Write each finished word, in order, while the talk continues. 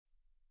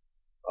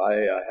I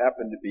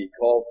happened to be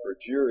called for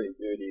jury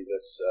duty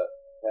this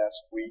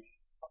past week,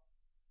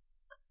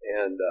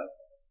 and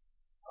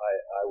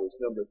I was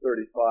number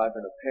 35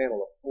 in a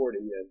panel of 40,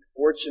 and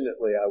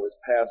fortunately I was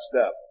passed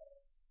up.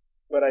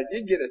 But I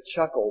did get a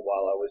chuckle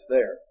while I was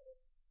there.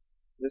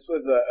 This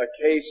was a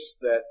case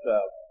that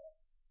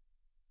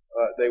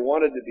they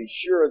wanted to be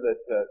sure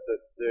that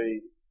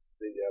the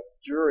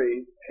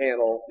jury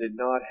panel did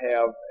not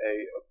have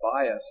a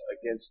bias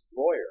against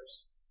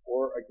lawyers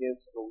or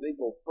against the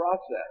legal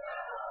process.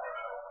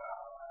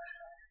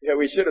 Yeah,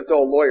 we should have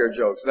told lawyer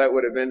jokes. That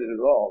would have ended it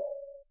all.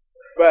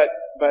 But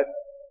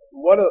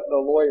one of the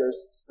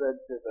lawyers said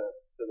to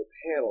the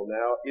panel,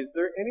 now, is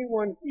there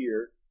anyone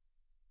here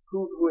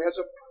who has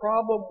a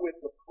problem with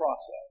the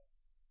process?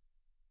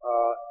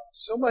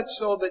 So much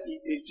so that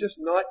he's just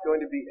not going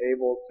to be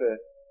able to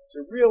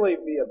really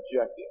be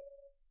objective.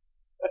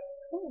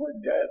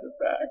 One guy at the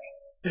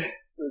back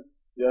says,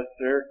 yes,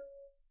 sir.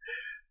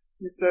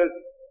 He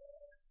says,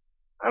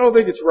 I don't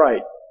think it's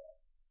right.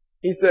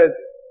 He says,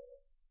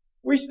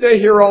 we stay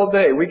here all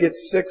day. We get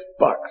 $6.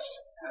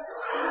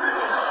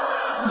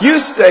 You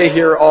stay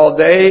here all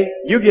day.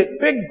 You get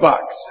big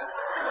bucks.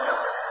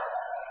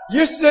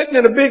 You're sitting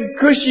in a big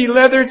cushy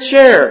leather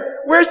chair.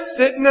 We're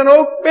sitting in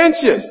oak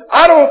benches.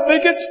 I don't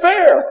think it's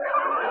fair.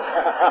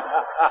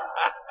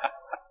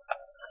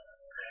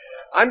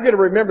 I'm going to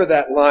remember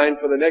that line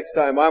for the next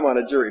time I'm on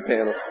a jury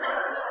panel.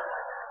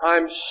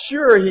 I'm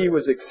sure he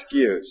was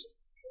excused.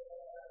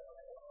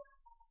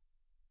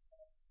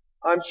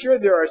 I'm sure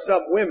there are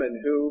some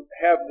women who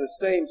have the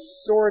same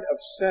sort of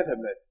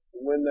sentiment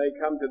when they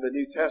come to the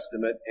New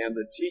Testament and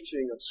the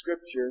teaching of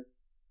Scripture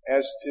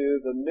as to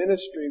the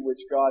ministry which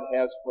God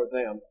has for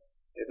them.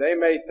 They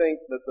may think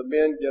that the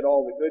men get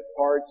all the good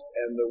parts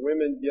and the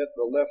women get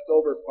the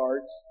leftover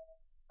parts.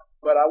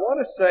 But I want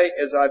to say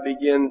as I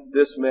begin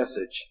this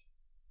message,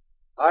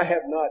 I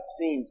have not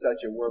seen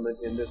such a woman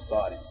in this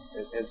body.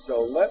 And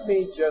so let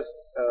me just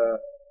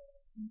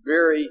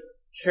very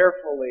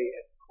carefully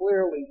and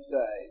clearly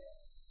say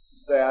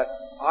that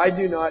I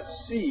do not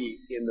see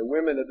in the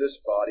women of this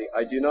body,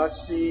 I do not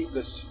see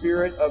the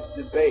spirit of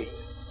debate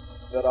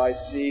that I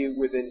see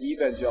within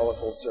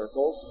evangelical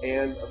circles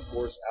and, of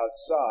course,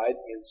 outside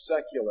in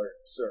secular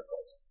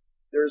circles.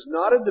 There's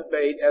not a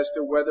debate as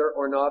to whether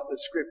or not the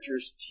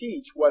Scriptures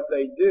teach what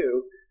they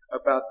do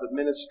about the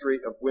ministry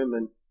of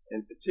women,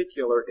 in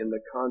particular in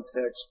the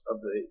context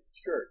of the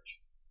church.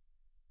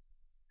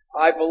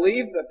 I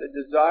believe that the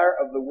desire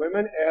of the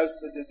women, as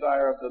the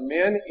desire of the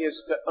men,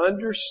 is to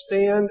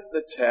understand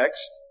the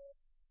text,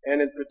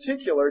 and in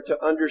particular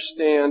to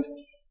understand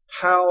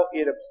how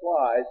it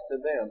applies to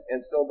them.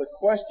 And so the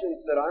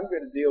questions that I'm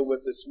going to deal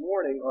with this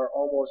morning are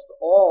almost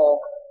all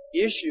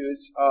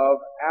issues of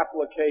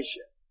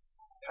application.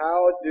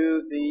 How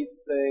do these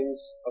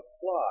things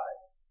apply?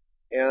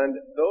 And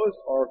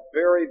those are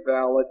very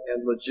valid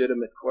and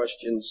legitimate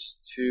questions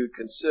to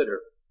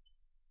consider.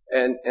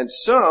 And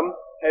some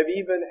have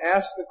even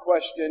asked the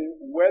question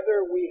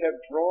whether we have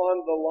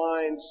drawn the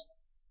lines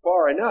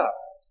far enough.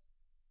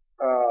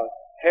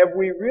 Have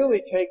we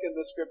really taken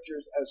the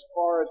Scriptures as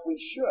far as we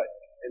should?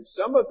 And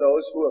some of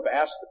those who have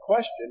asked the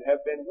question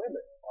have been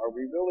women. Are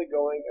we really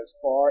going as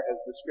far as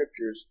the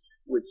Scriptures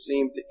would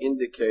seem to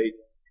indicate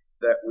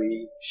that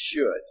we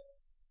should?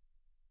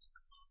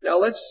 Now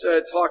let's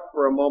talk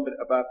for a moment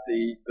about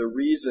the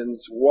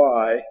reasons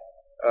why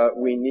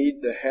we need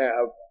to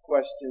have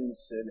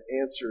questions and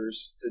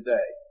answers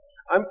today.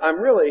 I'm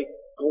really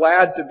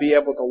glad to be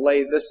able to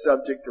lay this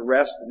subject to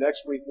rest.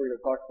 Next week we're going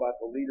to talk about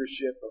the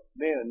leadership of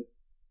men.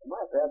 Am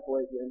I a bad boy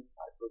again?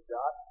 I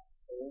forgot to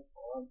turn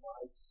on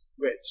my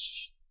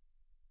switch.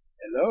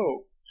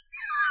 Hello.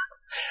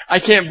 I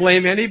can't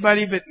blame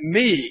anybody but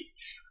me.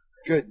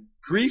 Good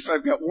grief,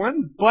 I've got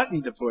one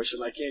button to push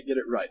and I can't get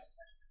it right.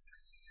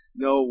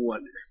 No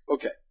wonder.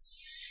 Okay.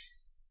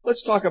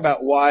 Let's talk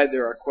about why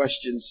there are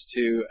questions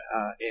to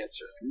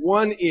answer.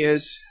 One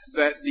is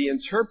that the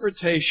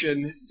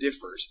interpretation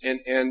differs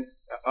and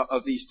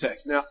of these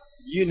texts. Now,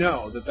 you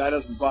know that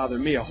doesn't bother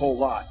me a whole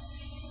lot.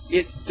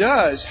 It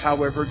does,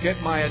 however,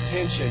 get my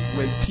attention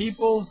when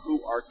people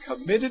who are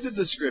committed to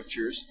the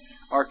Scriptures,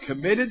 are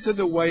committed to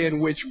the way in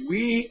which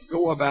we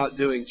go about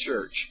doing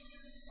church,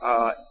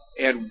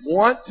 and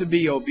want to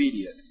be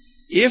obedient.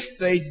 If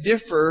they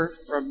differ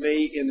from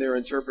me in their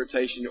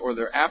interpretation or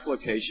their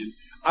application,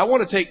 I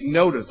want to take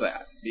note of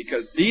that,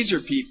 because these are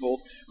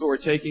people who are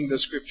taking the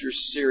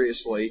Scriptures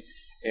seriously,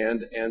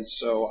 and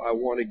so I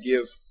want to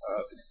give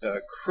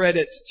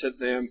credit to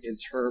them in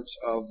terms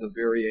of the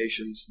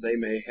variations they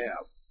may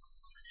have.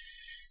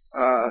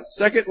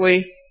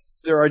 Secondly,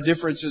 there are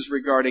differences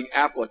regarding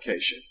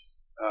application.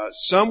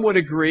 Some would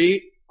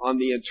agree on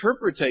the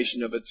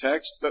interpretation of a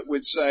text, but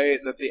would say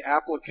that the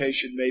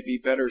application may be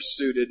better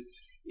suited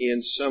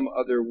in some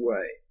other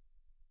way.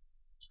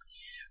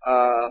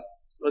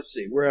 Let's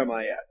see, where am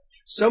I at?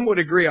 Some would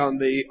agree on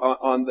the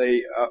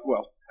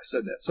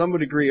some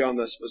would agree on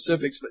the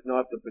specifics, but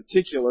not the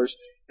particulars.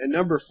 And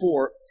number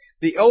 4,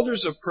 the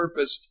elders have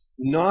purposed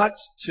not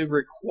to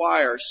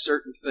require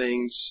certain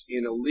things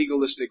in a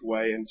legalistic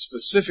way, and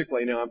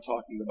specifically now I'm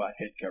talking about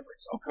head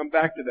coverings. I'll come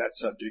back to that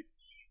subject.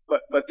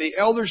 But the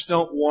elders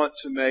don't want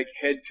to make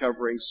head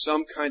coverings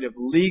some kind of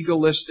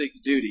legalistic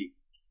duty,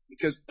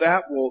 because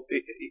that will,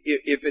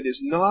 if it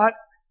is not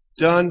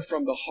done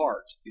from the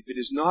heart, if it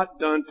is not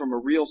done from a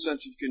real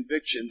sense of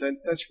conviction, then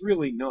that's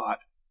really not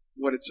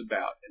what it's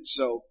about. And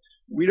so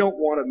we don't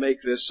want to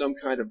make this some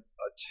kind of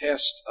a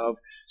test of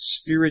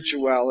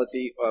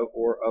spirituality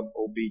or of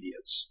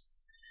obedience.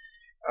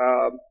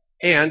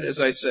 And as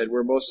I said,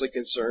 we're mostly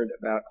concerned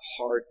about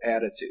heart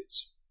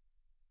attitudes.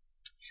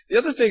 The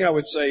other thing I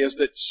would say is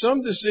that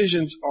some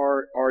decisions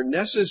are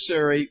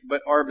necessary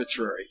but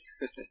arbitrary.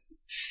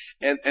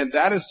 And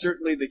that is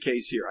certainly the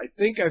case here. I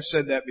think I've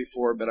said that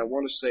before, but I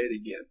want to say it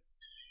again.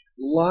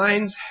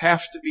 Lines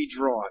have to be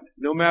drawn.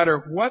 No matter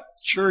what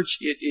church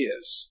it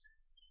is,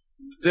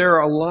 there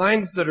are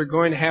lines that are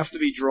going to have to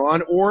be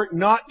drawn or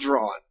not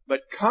drawn,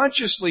 but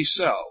consciously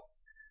so,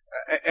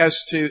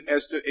 as to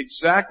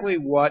exactly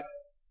what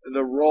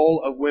the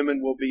role of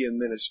women will be in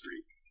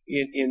ministry.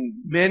 In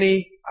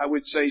many, I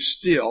would say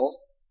still,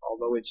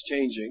 although it's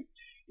changing,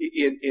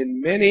 in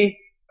many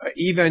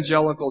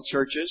evangelical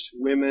churches,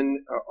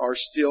 women are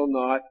still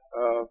not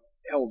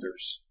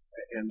elders,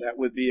 and that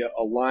would be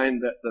a line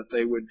that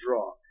they would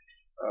draw.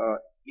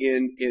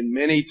 In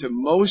many to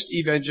most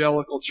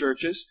evangelical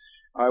churches,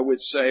 I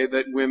would say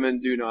that women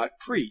do not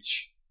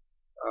preach,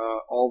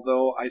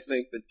 although I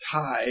think the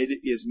tide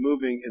is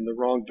moving in the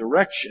wrong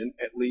direction.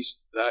 At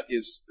least that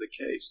is the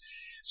case.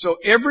 So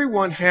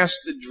everyone has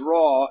to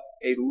draw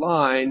a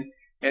line,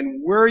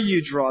 and where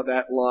you draw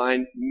that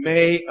line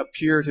may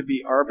appear to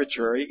be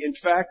arbitrary. In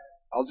fact,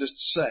 I'll just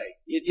say,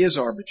 it is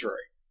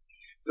arbitrary.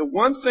 The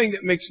one thing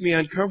that makes me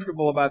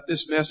uncomfortable about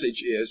this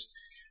message is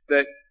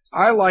that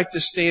I like to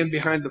stand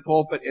behind the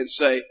pulpit and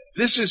say,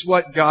 this is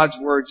what God's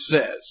Word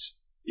says.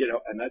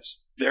 And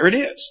there it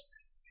is.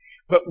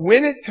 But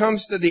when it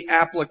comes to the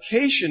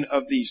application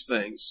of these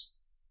things,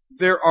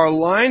 there are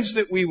lines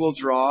that we will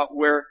draw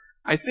where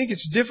I think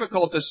it's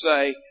difficult to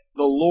say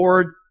the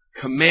Lord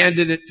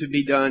commanded it to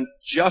be done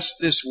just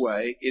this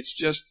way. It's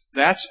just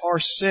that's our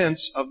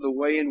sense of the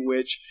way in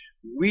which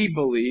we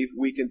believe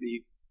we can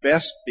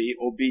best be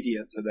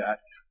obedient to that,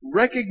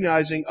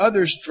 recognizing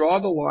others draw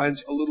the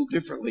lines a little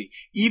differently,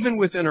 even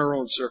within our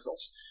own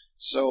circles.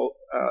 So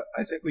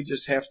I think we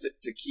just have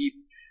to keep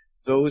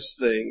those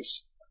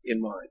things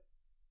in mind.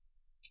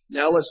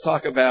 Now let's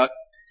talk about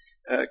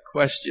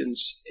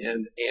questions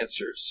and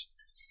answers.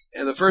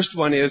 And the first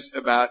one is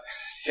about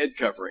head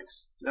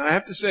coverings. Now I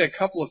have to say a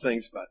couple of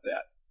things about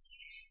that.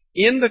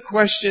 In the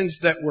questions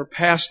that were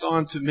passed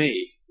on to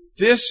me,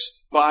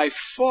 this by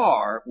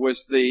far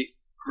was the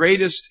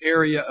greatest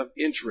area of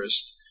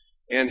interest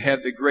and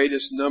had the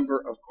greatest number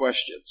of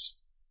questions.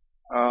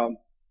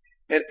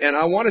 And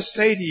I want to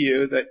say to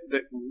you that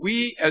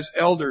we as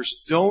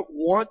elders don't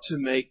want to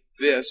make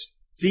this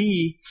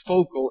the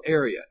focal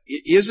area.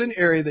 It is an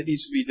area that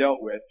needs to be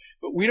dealt with,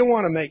 but we don't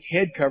want to make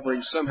head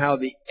covering somehow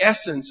the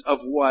essence of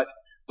what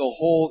the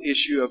whole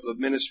issue of the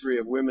ministry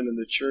of women in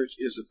the church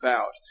is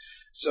about.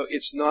 So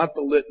it's not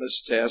the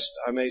litmus test.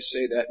 I may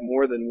say that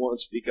more than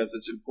once because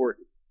it's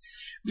important.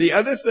 The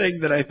other thing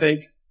that I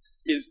think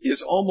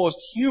is almost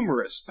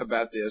humorous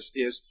about this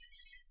is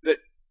that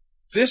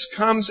this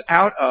comes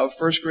out of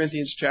 1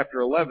 Corinthians chapter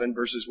 11,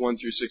 verses 1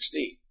 through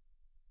 16.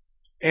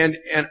 And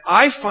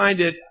I find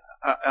it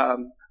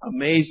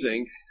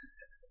amazing.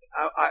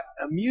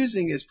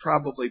 Amusing is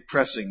probably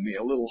pressing me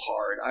a little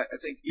hard. I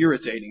think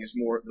irritating is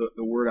more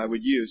the word I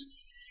would use.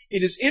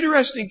 It is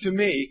interesting to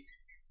me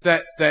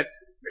that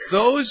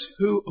those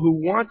who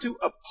want to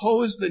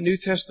oppose the New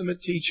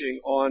Testament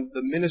teaching on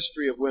the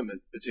ministry of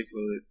women,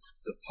 particularly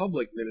the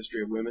public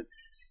ministry of women,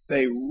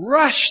 they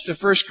rush to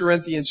 1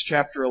 Corinthians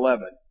chapter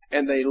 11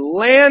 and they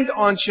land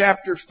on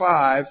chapter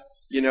 5,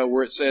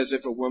 where it says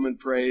if a woman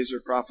prays or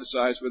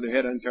prophesies with her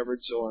head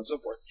uncovered, so on and so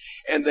forth.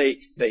 And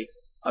they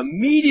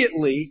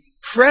immediately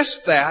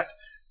press that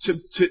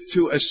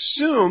to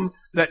assume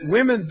that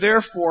women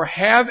therefore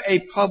have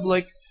a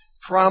public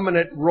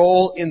prominent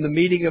role in the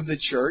meeting of the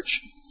church,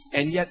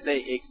 and yet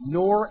they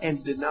ignore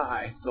and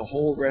deny the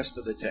whole rest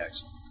of the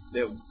text.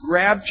 They'll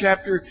grab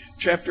chapter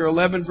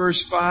 11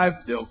 verse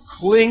 5, they'll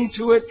cling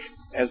to it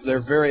as their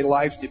very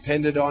life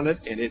depended on it,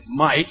 and it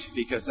might,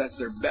 because that's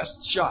their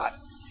best shot.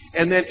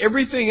 And then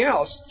everything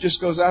else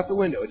just goes out the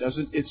window.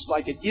 It's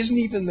like it isn't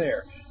even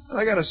there. And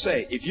I gotta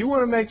say, if you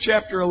want to make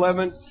chapter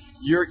 11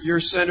 your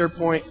center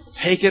point,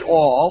 take it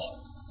all,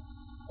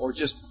 or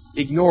just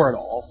ignore it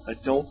all,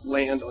 but don't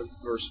land on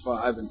verse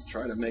 5 and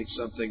try to make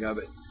something of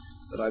it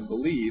that I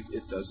believe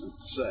it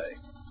doesn't say.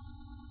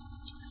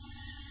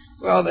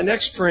 Well, the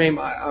next frame,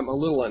 I'm a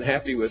little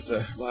unhappy with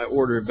my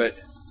order, but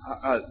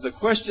the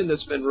question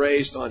that's been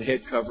raised on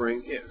head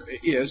covering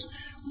is,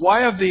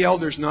 why have the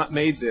elders not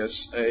made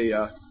this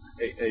a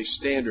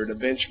standard, a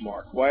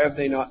benchmark? Why have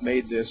they not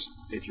made this,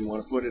 if you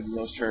want to put it in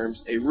those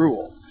terms, a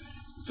rule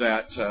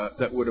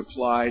that would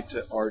apply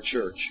to our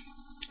church?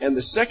 And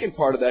the second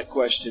part of that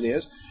question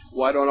is,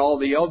 why don't all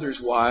the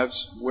elders'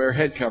 wives wear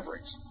head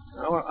coverings?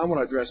 I want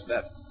to address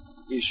that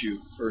issue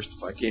first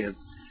if I can.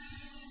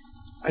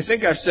 I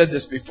think I've said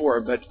this before,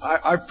 but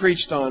I've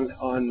preached on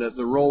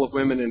the role of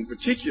women in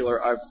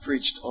particular. I've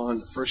preached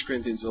on 1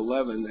 Corinthians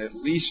 11 at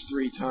least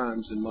 3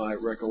 times in my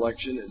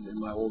recollection, and in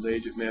my old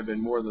age it may have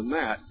been more than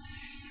that.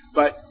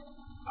 But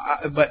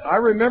I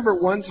remember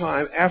one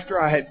time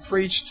after I had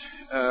preached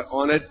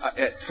on it,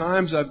 at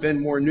times I've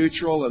been more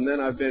neutral, and then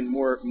I've been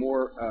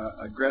more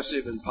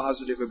aggressive and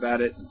positive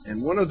about it.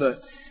 And one of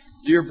the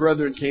dear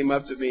brethren came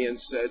up to me and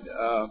said,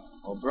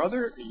 "Oh,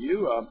 brother,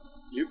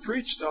 you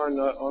preached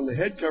on the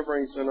head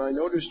coverings, and I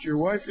noticed your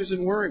wife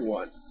isn't wearing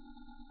one."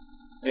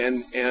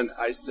 And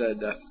I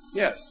said,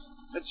 "Yes,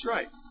 that's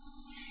right."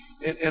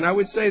 And I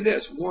would say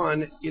this: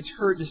 one, it's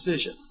her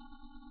decision.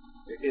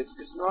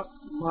 It's not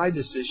my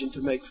decision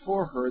to make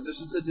for her. This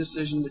is a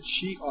decision that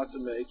she ought to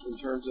make in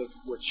terms of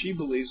what she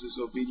believes is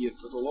obedient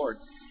to the Lord.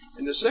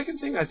 And the second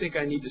thing I think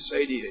I need to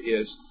say to you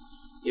is,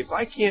 if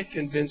I can't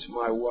convince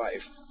my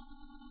wife,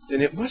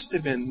 then it must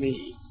have been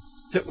me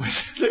that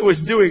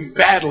was doing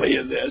badly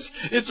in this.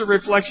 It's a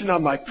reflection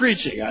on my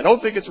preaching. I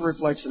don't think it's a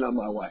reflection on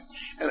my wife.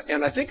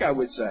 And I think I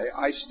would say,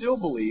 I still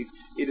believe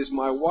it is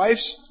my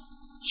wife's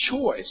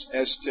choice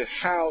as to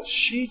how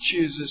she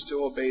chooses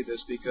to obey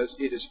this, because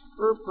it is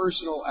her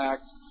personal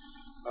act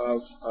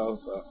of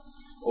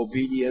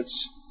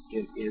obedience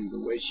in the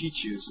way she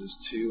chooses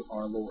to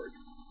our Lord.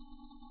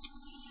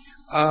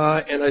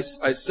 And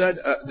I said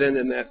then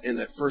in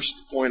that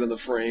first point on the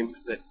frame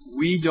that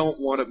we don't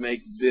want to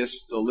make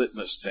this the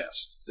litmus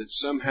test, that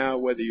somehow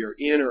whether you're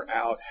in or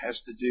out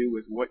has to do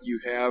with what you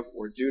have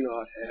or do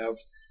not have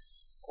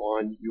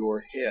on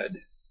your head.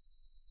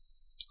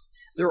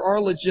 There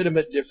are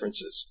legitimate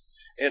differences,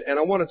 and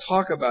I want to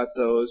talk about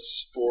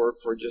those for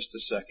just a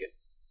second.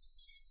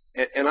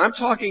 And I'm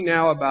talking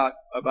now about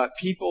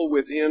people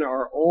within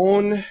our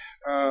own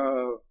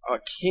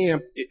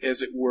camp,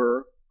 as it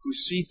were, who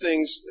see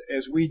things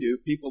as we do,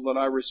 people that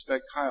I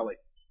respect highly.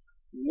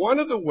 One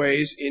of the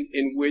ways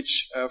in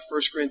which 1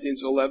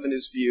 Corinthians 11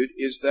 is viewed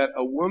is that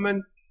a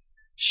woman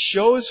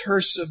shows her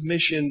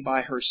submission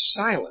by her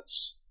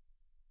silence.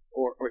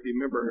 Or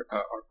remember,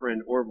 our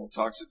friend Orville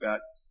talks about,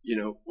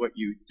 what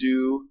you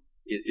do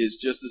is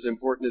just as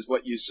important as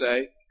what you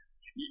say.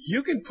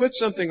 You can put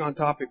something on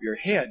top of your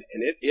head,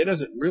 and it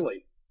doesn't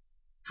really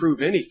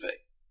prove anything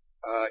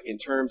in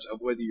terms of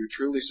whether you're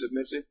truly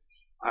submissive.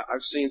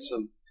 I've seen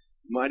some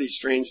mighty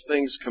strange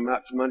things come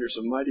out from under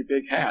some mighty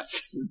big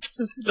hats.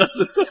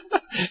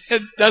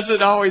 It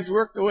doesn't always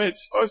work the way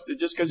it's supposed to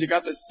just because you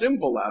got the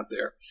symbol out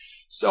there.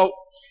 So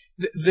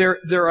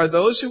there are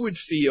those who would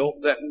feel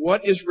that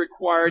what is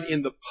required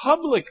in the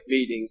public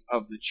meeting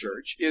of the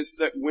church is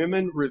that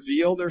women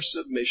reveal their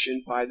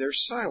submission by their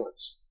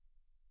silence.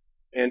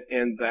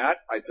 And that,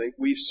 I think,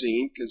 we've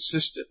seen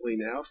consistently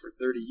now for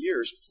 30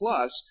 years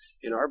plus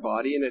in our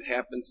body, and it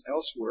happens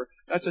elsewhere.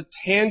 That's a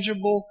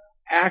tangible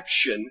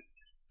action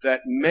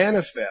that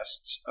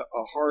manifests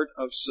a heart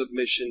of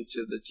submission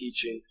to the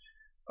teaching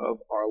of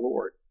our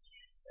Lord.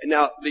 And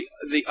now,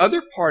 the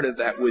other part of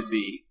that would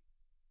be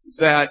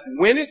that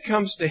when it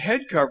comes to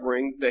head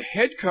covering, the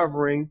head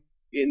covering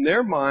in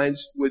their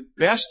minds would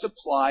best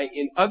apply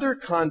in other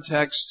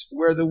contexts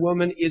where the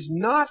woman is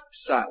not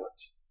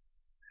silent.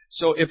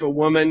 So if a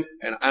woman,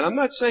 and I'm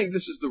not saying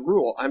this is the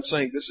rule, I'm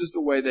saying this is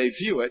the way they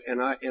view it, and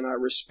I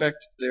respect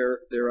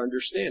their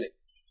understanding.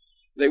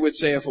 They would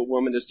say if a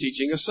woman is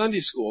teaching a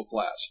Sunday school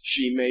class,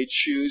 she may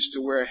choose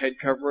to wear a head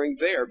covering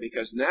there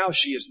because now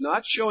she is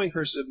not showing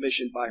her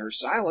submission by her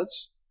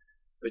silence,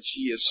 but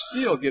she is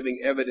still giving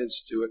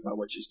evidence to it by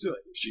what she's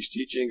doing. If she's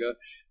teaching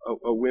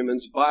a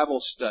women's Bible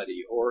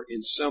study or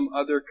in some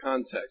other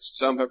context.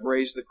 Some have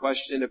raised the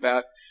question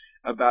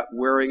about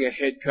wearing a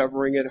head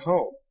covering at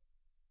home.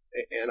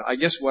 And I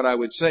guess what I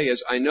would say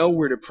is, I know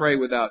we're to pray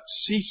without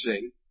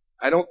ceasing.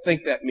 I don't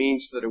think that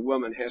means that a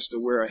woman has to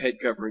wear a head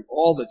covering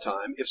all the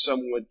time. If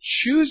someone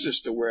chooses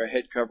to wear a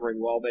head covering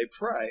while they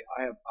pray,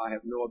 I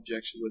have no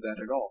objection with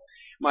that at all.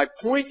 My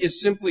point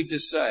is simply to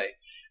say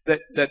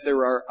that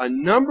there are a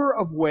number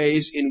of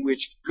ways in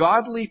which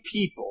godly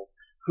people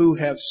who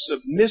have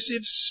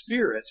submissive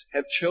spirits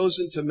have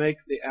chosen to make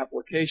the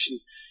application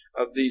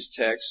of these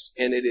texts,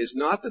 and it is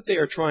not that they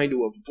are trying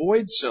to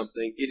avoid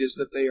something, it is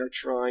that they are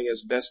trying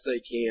as best they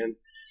can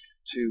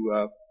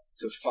to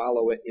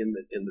follow it in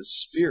the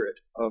spirit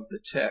of the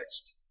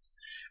text.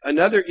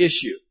 Another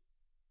issue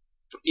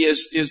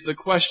is the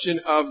question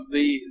of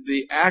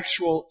the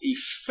actual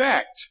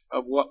effect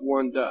of what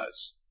one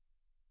does.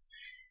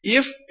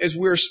 If, as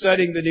we're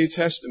studying the New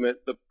Testament,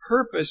 the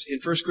purpose in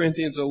 1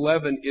 Corinthians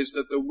 11 is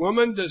that the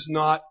woman does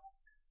not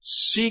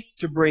seek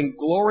to bring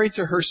glory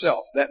to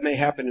herself, that may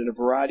happen in a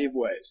variety of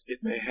ways. It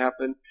may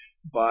happen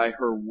by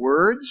her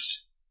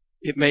words.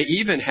 It may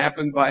even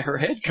happen by her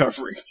head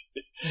covering.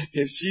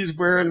 If she's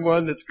wearing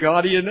one that's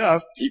gaudy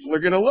enough, people are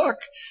going to look.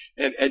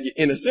 And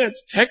in a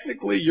sense,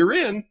 technically you're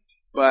in,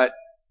 but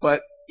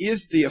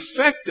is the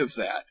effect of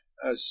that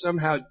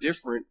somehow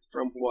different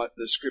from what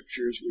the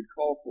Scriptures would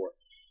call for?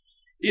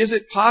 Is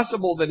it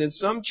possible that in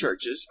some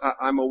churches,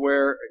 I'm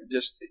aware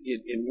just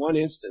in one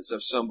instance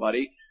of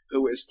somebody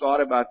who has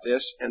thought about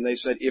this, and they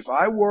said, if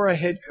I wore a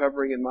head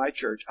covering in my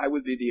church, I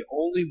would be the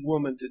only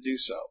woman to do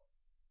so.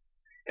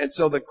 And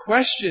so the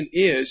question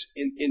is,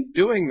 in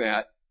doing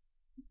that,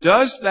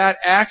 does that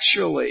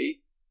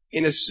actually,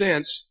 in a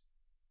sense,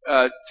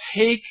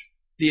 take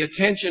the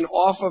attention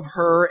off of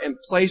her and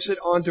place it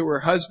onto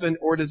her husband,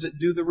 or does it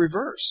do the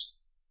reverse?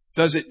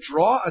 Does it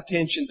draw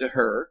attention to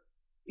her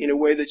in a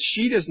way that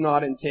she does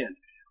not intend?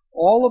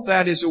 All of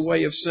that is a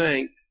way of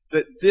saying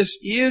that this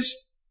is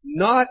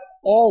not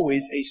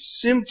always a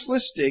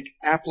simplistic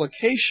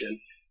application,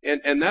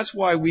 and that's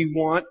why we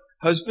want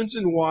husbands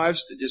and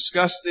wives to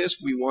discuss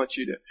this. We want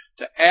you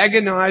to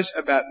agonize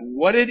about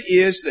what it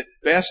is that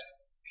best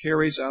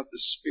carries out the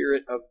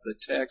spirit of the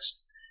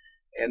text,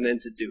 and then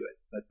to do it.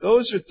 But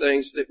those are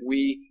things that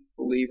we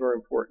believe are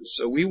important.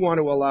 So we want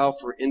to allow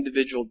for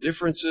individual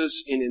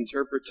differences in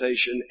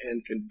interpretation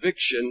and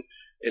conviction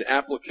and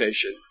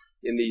application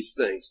in these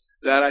things.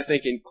 That, I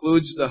think,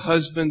 includes the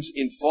husband's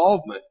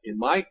involvement. In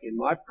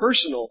my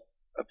personal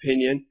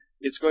opinion,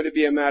 it's going to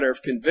be a matter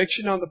of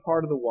conviction on the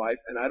part of the wife,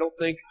 and I don't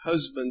think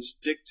husbands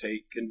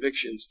dictate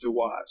convictions to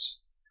wives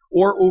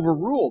or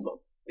overrule them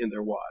in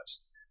their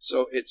wives.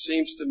 So it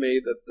seems to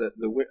me that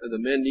the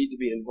men need to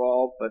be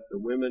involved, but the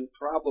women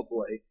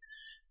probably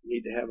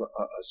need to have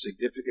a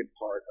significant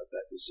part of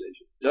that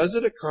decision. Does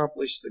it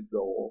accomplish the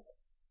goal?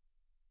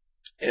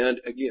 And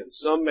again,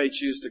 some may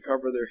choose to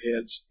cover their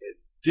heads in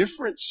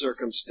different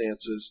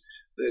circumstances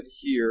than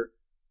here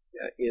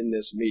in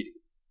this meeting.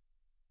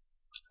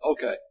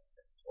 Okay,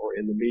 or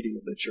in the meeting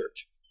of the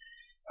church.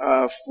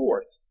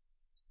 Fourth,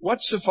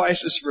 what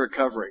suffices for a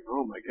covering?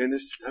 Oh my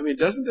goodness. I mean,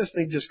 doesn't this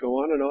thing just go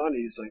on and on?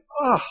 And he's like,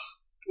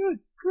 good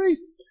grief.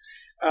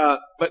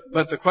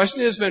 But the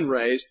question has been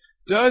raised,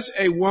 does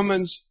a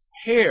woman's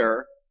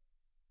hair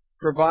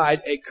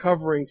provide a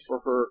covering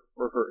for her,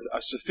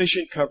 a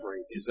sufficient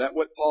covering? Is that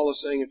what Paul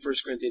is saying in 1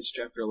 Corinthians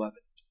chapter 11?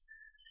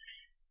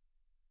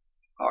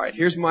 All right,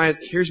 here's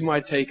my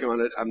take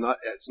on it.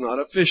 It's not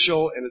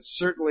official, and it's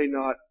certainly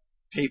not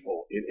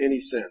papal in any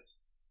sense.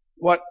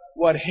 What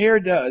hair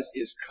does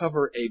is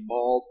cover a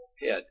bald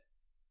head.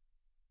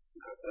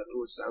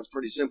 That sounds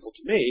pretty simple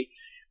to me.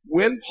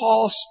 When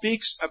Paul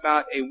speaks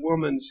about a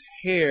woman's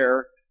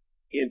hair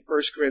in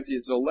 1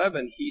 Corinthians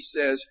 11, he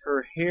says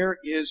her hair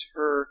is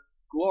her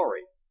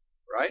glory,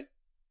 right?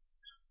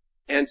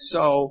 And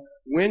so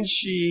when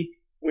she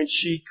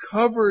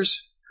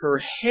covers her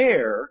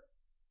hair,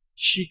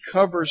 she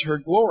covers her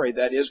glory.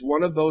 That is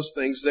one of those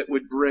things that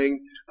would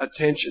bring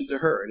attention to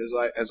her.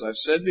 And as I've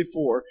said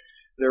before,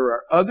 there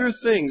are other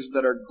things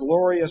that are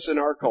glorious in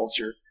our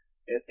culture,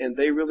 and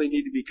they really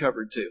need to be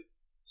covered too.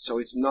 So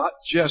it's not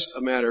just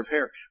a matter of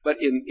hair. But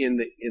in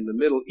the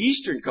Middle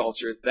Eastern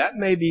culture, that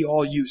may be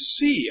all you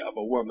see of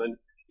a woman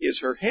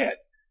is her head.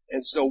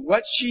 And so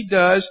what she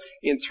does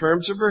in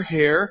terms of her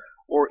hair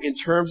or in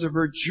terms of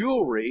her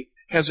jewelry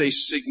has a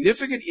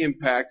significant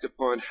impact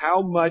upon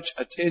how much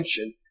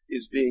attention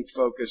is being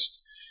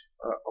focused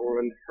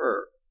on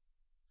her.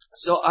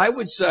 So I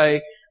would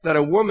say that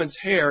a woman's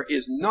hair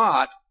is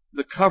not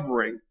the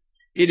covering.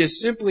 It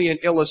is simply an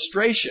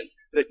illustration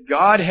that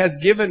God has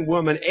given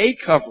woman a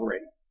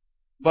covering.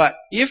 But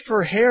if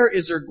her hair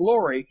is her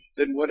glory,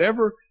 then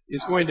whatever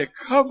is going to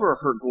cover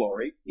her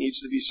glory needs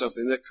to be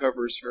something that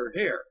covers her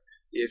hair.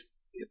 If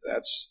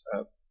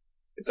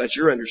that's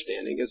your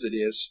understanding, as it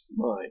is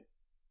mine.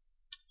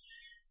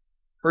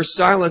 Her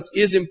silence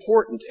is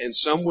important, and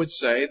some would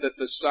say that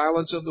the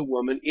silence of the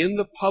woman in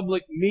the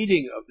public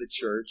meeting of the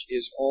church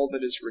is all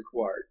that is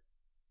required.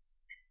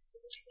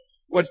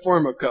 What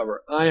form of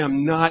cover? I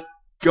am not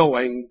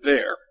going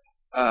there.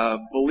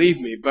 Believe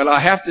me, but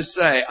I have to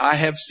say, I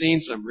have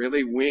seen some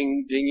really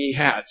wing-dingy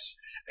hats,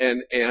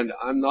 and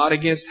I'm not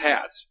against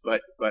hats,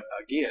 but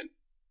again,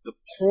 the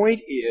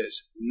point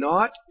is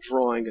not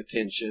drawing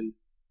attention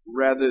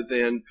rather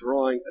than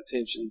drawing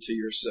attention to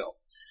yourself.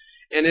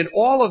 And in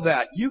all of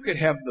that, you could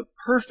have the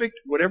perfect,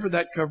 whatever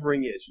that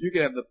covering is, you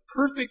could have the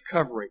perfect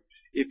covering.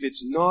 If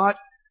it's not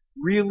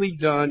really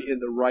done in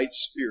the right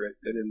spirit,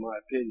 then in my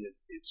opinion,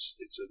 it's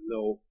of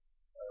no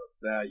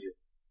value.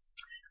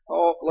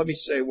 Oh, let me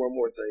say one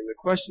more thing. The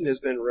question has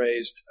been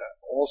raised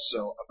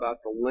also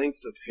about the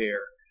length of hair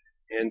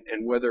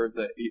and whether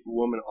the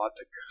woman ought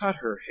to cut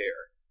her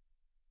hair.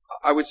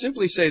 I would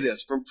simply say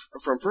this.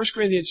 From 1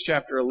 Corinthians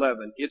chapter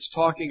 11, it's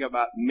talking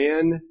about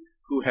men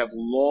who have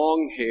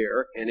long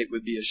hair, and it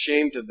would be a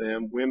shame to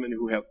them, women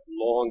who have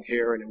long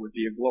hair, and it would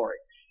be a glory.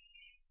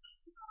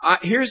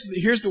 Here's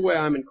the way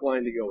I'm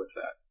inclined to go with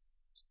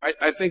that.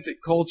 I think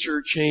that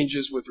culture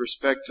changes with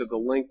respect to the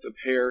length of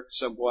hair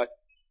somewhat.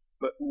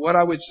 But what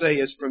I would say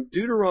is from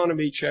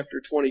Deuteronomy chapter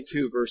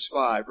 22, verse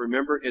 5,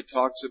 remember it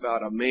talks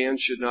about a man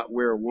should not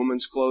wear a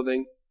woman's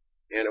clothing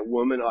and a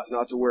woman ought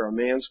not to wear a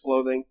man's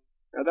clothing.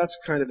 Now that's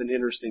kind of an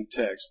interesting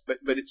text,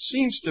 but it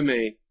seems to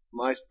me,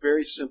 my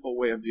very simple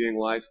way of viewing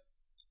life,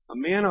 a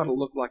man ought to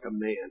look like a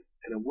man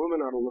and a woman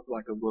ought to look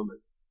like a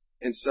woman.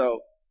 And so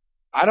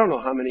I don't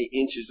know how many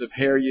inches of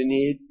hair you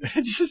need.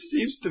 It just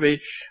seems to me,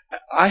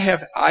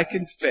 I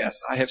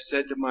confess, I have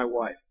said to my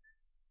wife,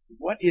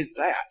 what is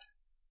that?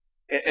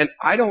 And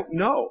I don't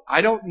know.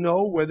 I don't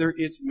know whether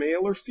it's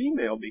male or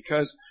female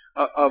because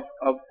of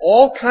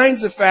all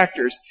kinds of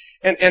factors.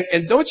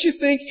 And don't you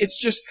think it's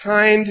just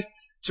kind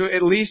to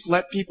at least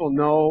let people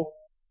know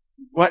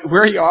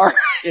where you are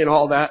in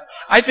all that?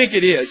 I think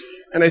it is.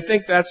 And I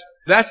think that's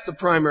the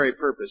primary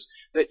purpose.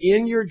 That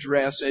in your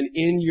dress and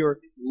in your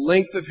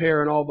length of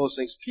hair and all those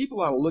things,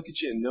 people ought to look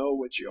at you and know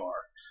what you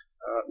are.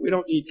 We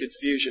don't need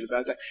confusion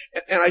about that.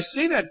 And I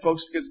say that,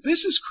 folks, because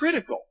this is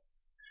critical.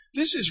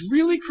 This is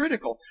really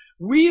critical.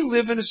 We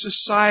live in a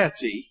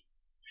society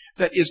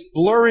that is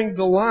blurring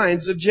the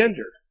lines of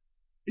gender.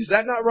 Is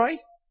that not right?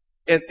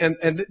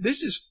 And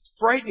this is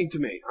frightening to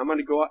me. I'm going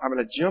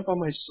to jump on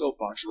my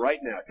soapbox right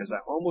now because I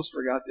almost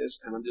forgot this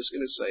and I'm just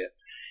going to say it.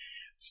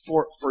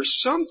 For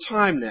some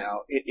time now,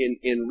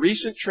 in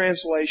recent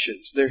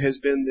translations, there has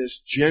been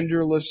this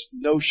genderless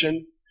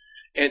notion.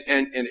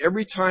 And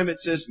every time it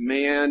says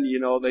man,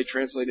 they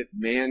translate it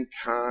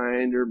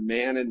mankind or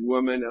man and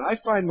woman. And I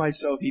find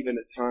myself even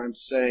at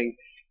times saying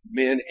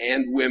men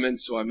and women,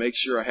 so I make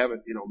sure I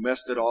haven't,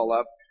 messed it all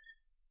up.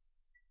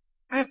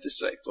 I have to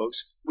say,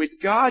 folks, when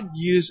God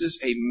uses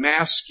a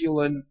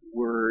masculine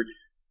word,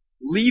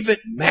 leave it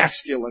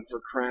masculine, for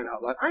crying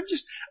out loud.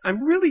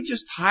 I'm really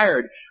just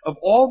tired of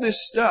all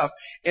this stuff.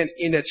 And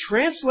in a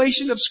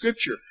translation of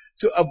Scripture,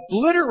 to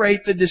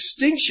obliterate the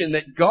distinction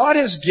that God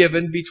has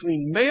given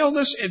between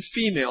maleness and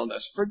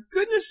femaleness. For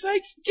goodness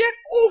sakes, get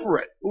over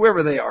it,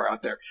 whoever they are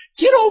out there.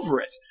 Get over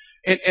it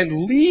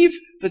and leave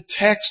the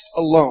text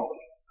alone.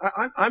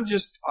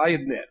 I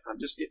admit, I'm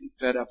just getting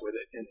fed up with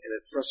it and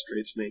it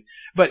frustrates me.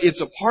 But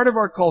it's a part of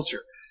our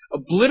culture.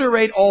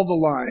 Obliterate all the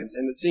lines.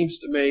 And it seems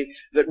to me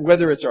that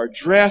whether it's our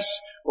dress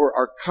or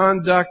our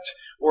conduct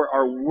or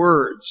our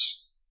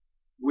words,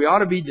 we ought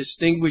to be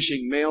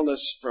distinguishing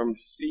maleness from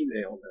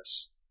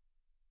femaleness.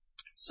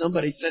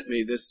 Somebody sent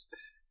me this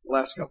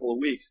last couple of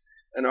weeks,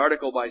 an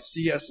article by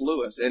C.S.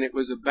 Lewis, and it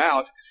was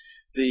about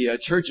the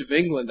Church of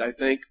England, I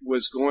think,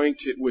 was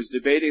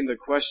debating the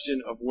question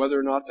of whether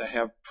or not to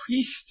have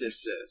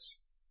priestesses.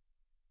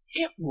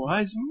 It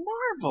was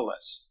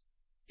marvelous.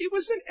 It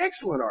was an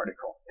excellent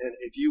article. And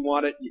if you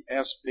want it, you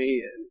ask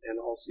me, and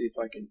I'll see if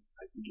I can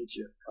get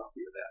you a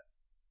copy of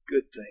that.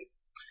 Good thing.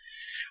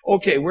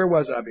 Okay, where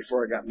was I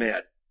before I got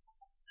mad?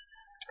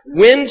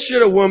 When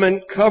should a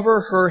woman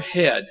cover her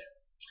head?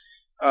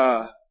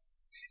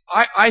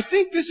 I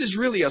think this is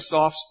really a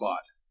soft spot,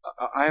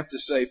 I have to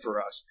say,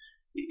 for us,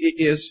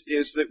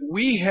 is that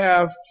we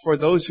have, for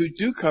those who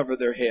do cover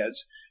their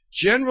heads,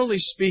 generally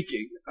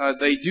speaking,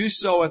 they do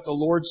so at the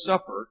Lord's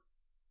Supper,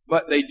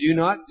 but they do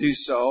not do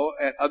so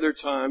at other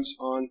times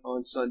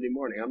on Sunday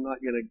morning. I'm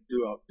not going to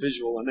do a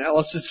visual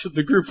analysis of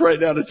the group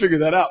right now to figure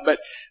that out, but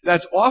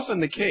that's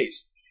often the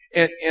case.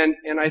 And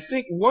I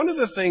think one of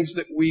the things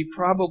that we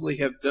probably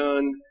have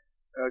done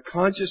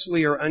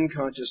consciously or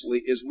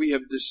unconsciously is we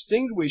have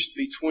distinguished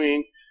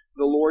between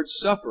the Lord's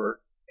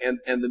Supper and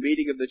the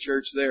meeting of the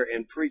church there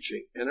and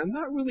preaching. And I'm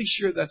not really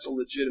sure that's a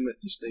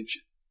legitimate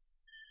distinction.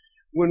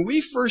 When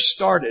we first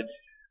started,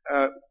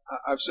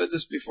 I've said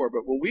this before,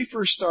 but when we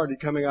first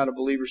started coming out of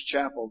Believers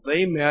Chapel,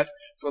 they met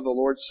for the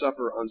Lord's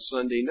Supper on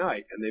Sunday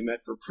night, and they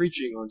met for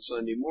preaching on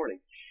Sunday morning.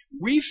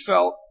 We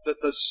felt that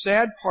the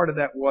sad part of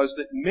that was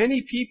that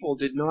many people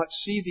did not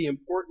see the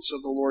importance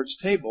of the Lord's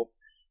table,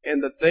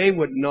 and that they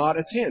would not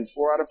attend.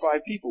 4 out of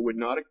 5 people would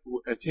not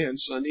attend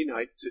Sunday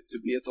night to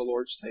be at the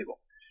Lord's table.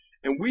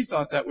 And we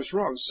thought that was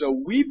wrong. So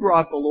we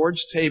brought the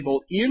Lord's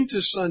table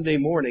into Sunday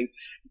morning,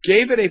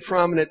 gave it a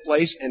prominent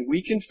place, and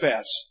we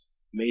confess,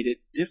 made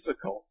it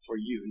difficult for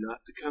you not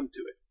to come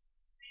to it.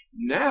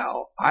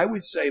 Now, I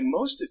would say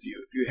most of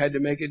you, if you had to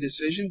make a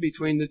decision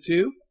between the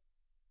two,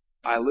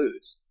 I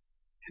lose.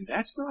 And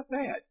that's not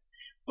bad.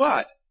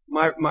 But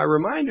my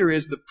reminder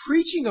is the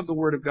preaching of the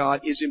Word of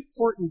God is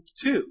important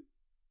too.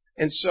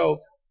 And so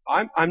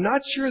I'm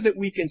not sure that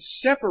we can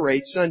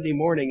separate Sunday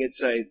morning and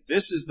say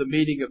this is the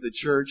meeting of the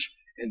church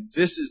and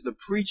this is the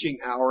preaching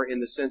hour in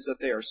the sense that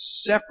they are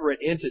separate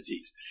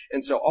entities.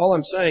 And so all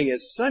I'm saying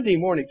is Sunday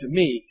morning to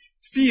me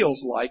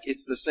feels like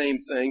it's the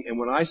same thing. And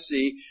when I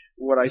see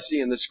what I see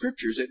in the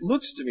Scriptures, it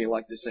looks to me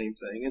like the same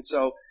thing. And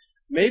so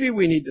maybe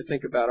we need to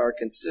think about our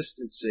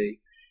consistency.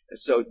 And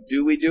so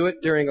do we do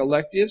it during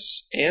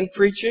electives and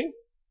preaching?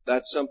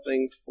 That's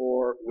something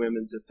for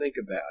women to think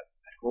about.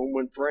 At home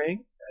when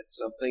praying, that's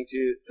something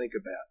to think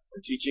about.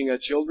 Or teaching a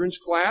children's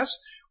class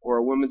or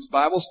a women's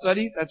Bible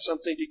study, that's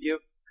something to give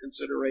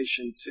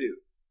consideration to.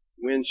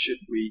 When should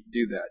we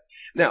do that?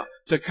 Now,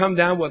 to come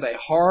down with a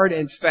hard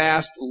and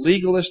fast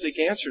legalistic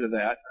answer to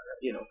that,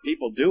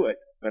 people do it,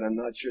 but I'm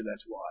not sure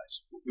that's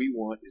wise. What we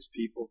want is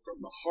people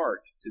from the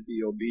heart to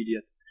be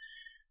obedient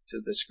to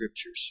the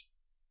Scriptures.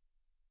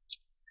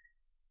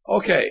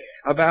 Okay,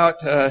 about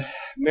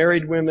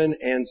married women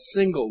and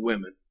single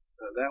women.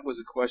 That was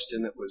a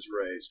question that was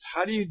raised.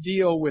 How do you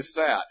deal with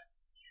that?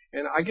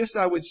 And I guess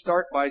I would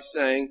start by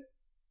saying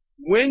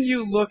when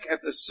you look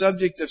at the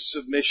subject of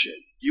submission,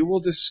 you will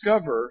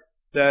discover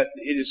that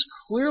it is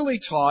clearly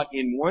taught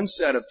in one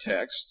set of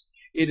texts.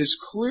 It is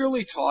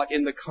clearly taught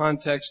in the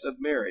context of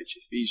marriage.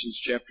 Ephesians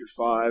chapter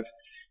 5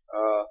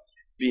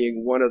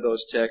 being one of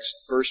those texts.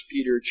 1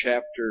 Peter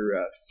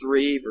chapter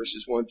 3,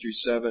 verses 1 through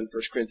 7.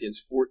 1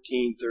 Corinthians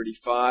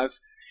 14:35.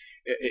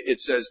 It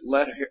says,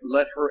 let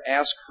her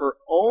ask her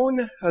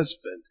own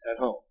husband at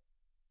home.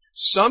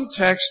 Some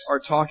texts are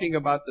talking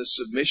about the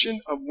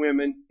submission of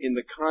women in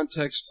the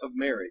context of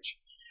marriage.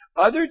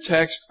 Other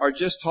texts are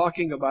just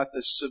talking about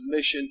the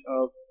submission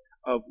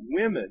of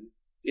women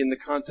in the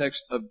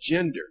context of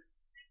gender.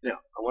 Now,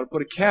 I want to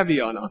put a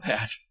caveat on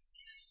that.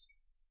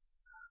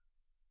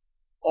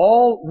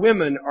 All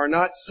women are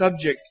not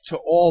subject to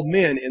all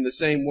men in the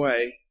same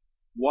way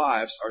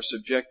wives are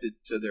subjected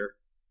to their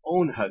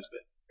own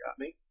husband. Got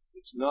me?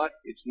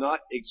 It's not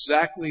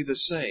exactly the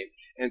same.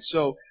 And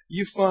so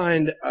you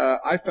find,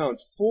 I found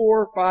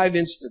 4 or 5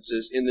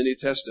 instances in the New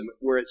Testament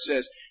where it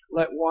says,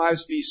 let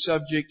wives be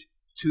subject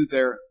to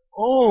their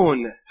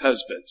own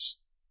husbands.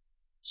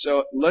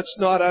 So let's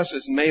not us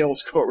as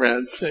males go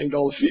around saying to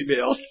all the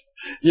females,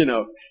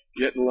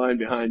 get in line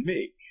behind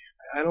me.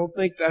 I don't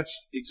think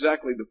that's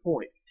exactly the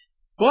point.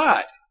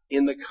 But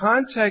in the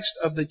context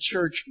of the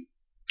church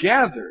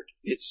gathered,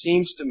 it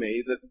seems to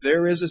me that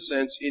there is a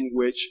sense in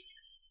which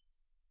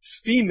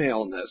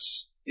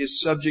femaleness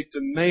is subject to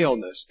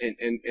maleness.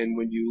 And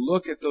when you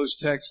look at those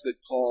texts that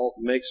Paul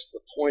makes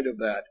the point of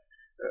that,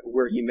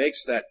 where he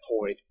makes that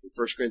point in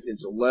 1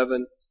 Corinthians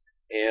 11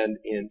 and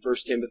in 1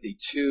 Timothy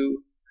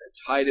 2 and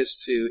Titus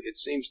 2, it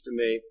seems to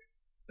me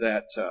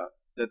that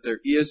there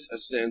is a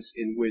sense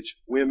in which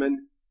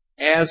women,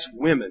 as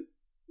women,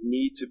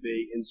 need to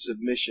be in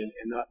submission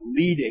and not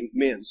leading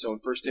men. So in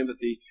 1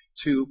 Timothy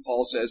 2,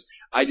 Paul says,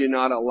 I do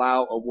not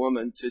allow a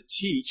woman to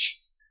teach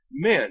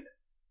men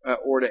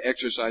or to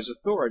exercise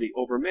authority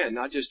over men,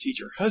 not just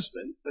teach her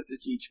husband, but to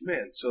teach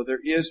men. So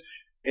there is,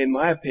 in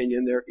my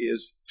opinion, there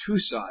is 2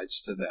 sides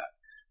to that.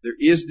 There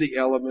is the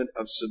element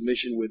of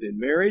submission within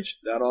marriage.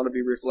 That ought to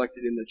be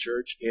reflected in the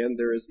church. And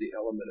there is the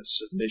element of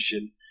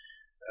submission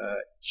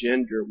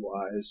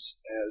gender-wise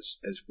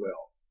as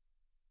well.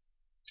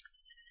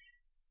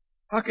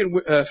 How can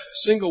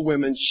single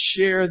women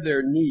share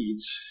their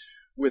needs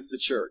with the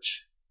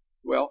church?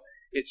 Well,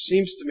 it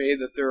seems to me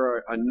that there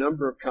are a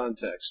number of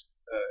contexts,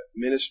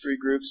 ministry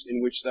groups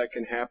in which that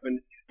can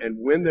happen. And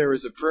when there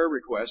is a prayer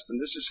request,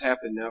 and this has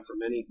happened now for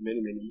many,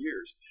 many, many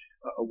years,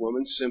 a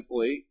woman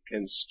simply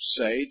can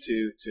say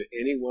to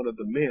any one of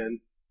the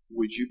men,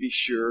 would you be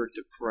sure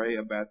to pray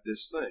about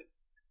this thing?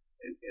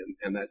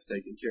 And that's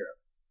taken care of.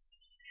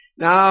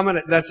 Now,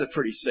 that's a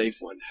pretty safe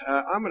one.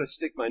 I'm going to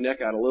stick my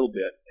neck out a little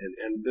bit,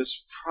 and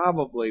this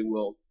probably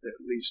will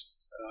at least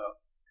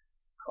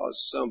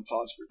cause some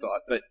pause for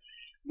thought. But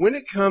when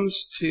it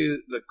comes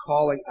to the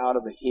calling out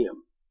of a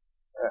hymn,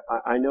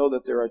 I know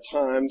that there are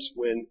times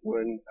when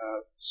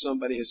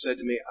somebody has said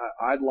to me,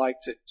 I'd like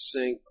to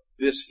sing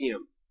this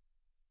hymn.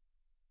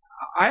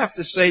 I have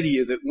to say to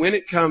you that when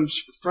it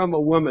comes from a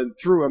woman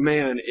through a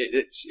man,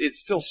 it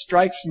still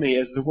strikes me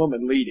as the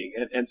woman leading.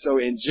 And so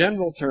in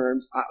general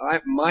terms,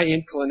 my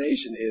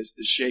inclination is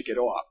to shake it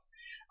off.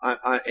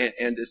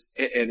 And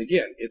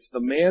again, it's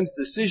the man's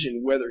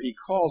decision whether he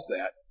calls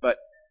that. But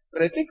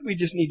I think we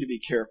just need to be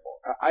careful.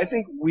 I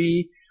think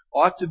we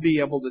ought to be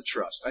able to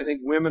trust. I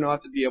think women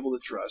ought to be able to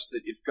trust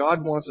that if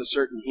God wants a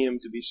certain hymn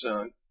to be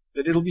sung,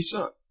 that it'll be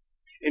sung.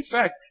 In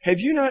fact, have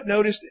you not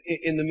noticed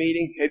in the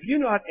meeting, have you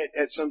not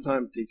at some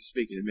time,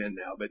 speaking to men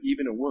now, but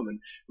even a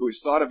woman who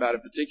has thought about a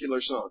particular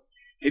song,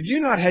 have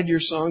you not had your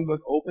songbook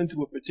open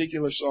to a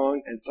particular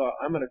song and thought,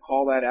 I'm going to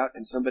call that out,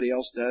 and somebody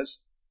else does?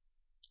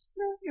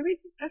 No,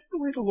 that's the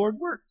way the Lord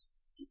works.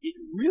 It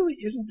really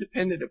isn't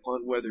dependent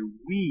upon whether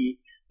we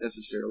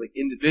necessarily,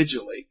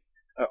 individually,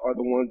 are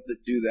the ones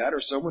that do that or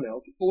someone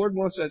else. If the Lord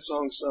wants that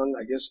song sung,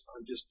 I guess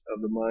I'm just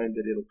of the mind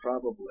that it'll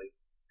probably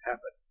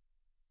happen.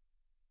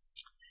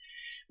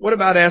 What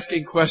about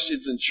asking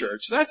questions in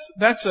church? That's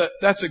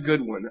a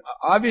good one.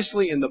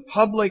 Obviously, in the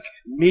public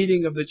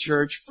meeting of the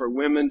church, for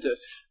women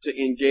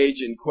to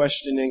engage in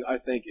questioning, I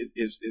think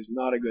is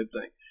not a good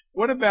thing.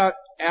 What about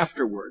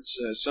afterwards?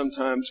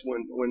 Sometimes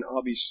when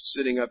I'll be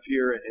sitting up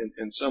here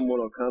and someone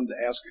will come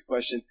to ask a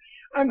question,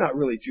 I'm not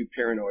really too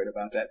paranoid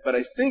about that. But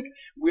I think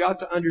we ought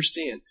to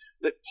understand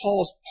that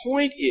Paul's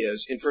point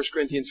is in 1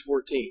 Corinthians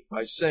 14,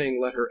 by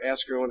saying, let her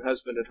ask her own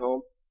husband at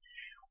home,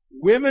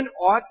 women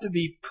ought to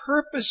be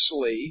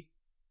purposely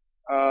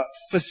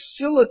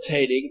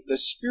facilitating the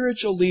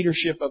spiritual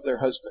leadership of their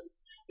husband.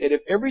 And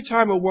if every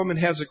time a woman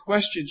has a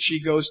question,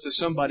 she goes to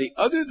somebody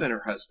other than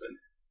her husband,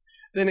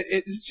 then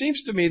it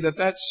seems to me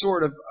that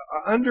sort of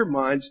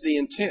undermines the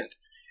intent.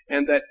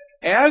 And that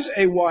as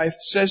a wife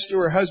says to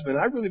her husband,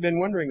 I've really been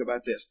wondering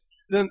about this,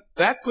 then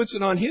that puts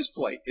it on his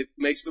plate. It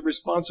makes the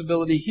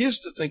responsibility his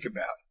to think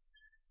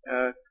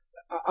about.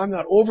 I'm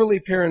not overly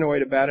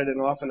paranoid about it,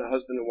 and often a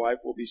husband and wife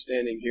will be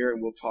standing here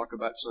and we'll talk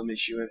about some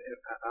issue, and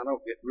I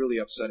don't get really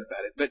upset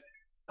about it. But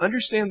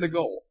understand the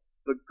goal.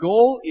 The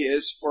goal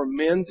is for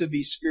men to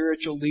be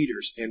spiritual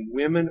leaders, and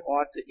women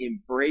ought to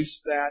embrace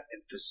that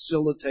and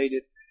facilitate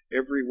it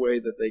every way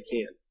that they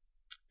can.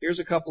 Here's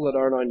a couple that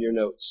aren't on your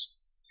notes.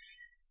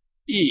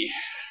 E.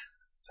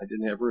 I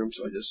didn't have room,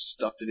 so I just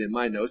stuffed it in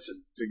my notes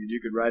and figured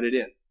you could write it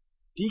in.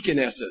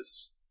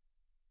 Deaconesses.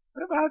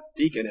 What about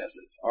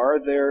deaconesses?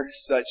 Are there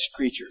such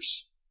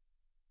creatures?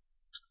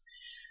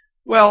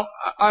 Well,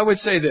 I would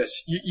say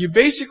this. You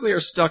basically are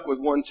stuck with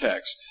one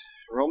text.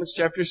 Romans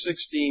chapter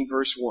 16,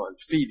 verse 1.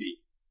 Phoebe,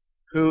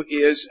 who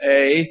is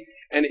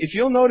and if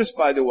you'll notice,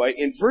 by the way,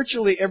 in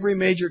virtually every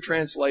major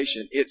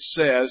translation, it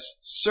says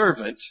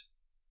servant.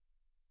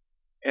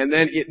 And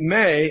then it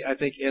may, I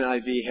think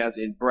NIV has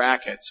in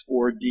brackets,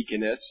 or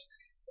deaconess.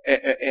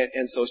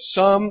 And so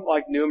some,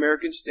 like New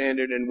American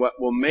Standard, and what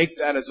will make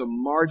that as a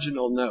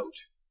marginal note.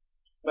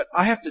 But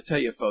I have to tell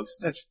you, folks,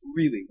 that's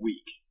really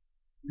weak.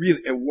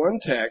 Really, in one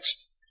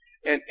text,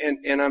 and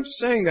I'm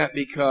saying that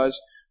because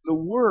the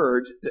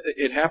word,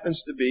 it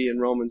happens to be in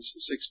Romans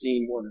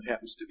 16:1, it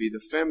happens to be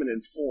the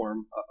feminine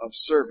form of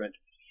servant.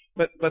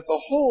 But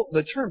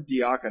the term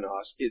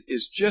diakonos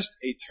is just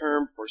a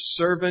term for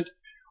servant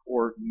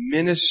or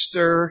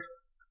minister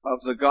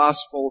of the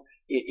gospel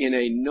in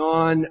a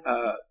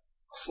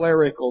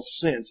non-clerical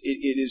sense.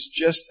 It is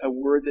just a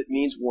word that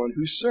means one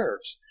who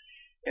serves.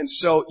 And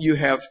so you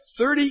have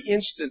 30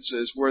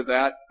 instances where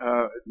that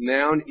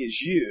noun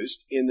is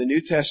used in the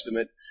New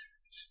Testament,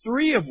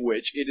 3 of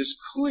which it is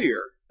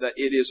clear that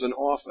it is an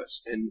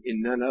office, and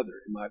in none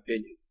other, in my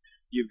opinion.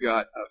 You've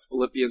got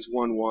Philippians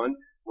 1:1,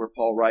 where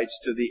Paul writes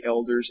to the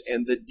elders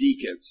and the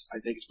deacons. I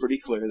think it's pretty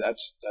clear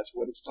that's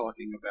what it's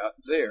talking about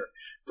there.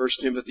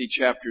 1 Timothy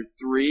chapter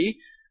 3,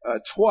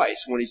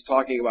 twice when he's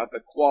talking about the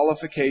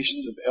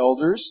qualifications of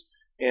elders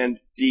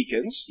and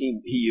deacons, he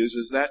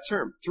uses that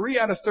term. 3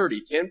 out of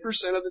 30,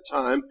 10% of the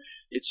time,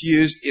 it's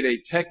used in a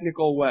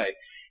technical way.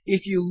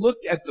 If you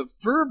looked at the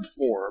verb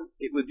form,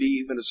 it would be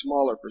even a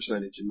smaller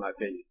percentage, in my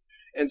opinion.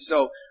 And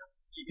so,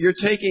 you're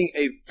taking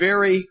a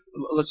very,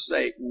 let's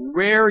say,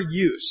 rare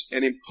use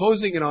and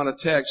imposing it on a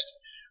text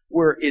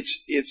where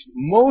it's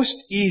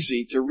most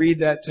easy to read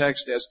that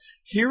text as,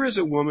 here is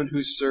a woman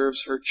who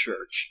serves her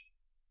church.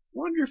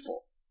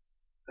 Wonderful.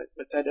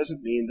 But that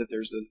doesn't mean that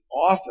there's an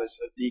office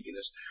of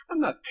deaconess. I'm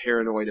not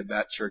paranoid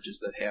about churches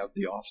that have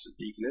the office of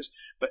deaconess,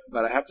 but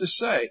I have to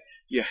say,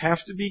 you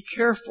have to be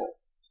careful.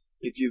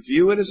 If you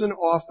view it as an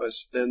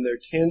office, then there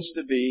tends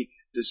to be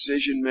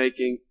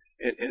decision-making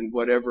and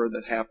whatever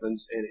that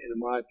happens, and in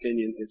my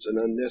opinion, it's an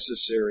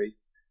unnecessary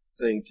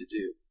thing to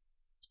do.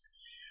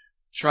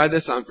 Try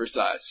this on for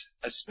size,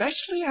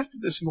 especially after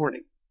this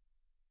morning.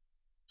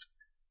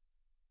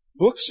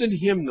 Books and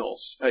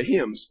hymns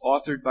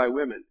authored by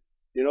women.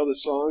 You know the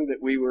song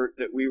that we were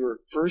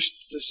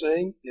first to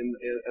sing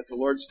at the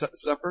Lord's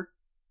Supper?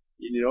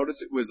 You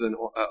notice it was a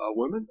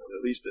woman,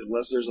 at least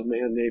unless there's a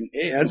man named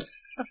Anne.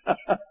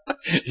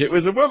 It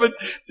was a woman.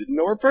 Didn't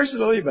know her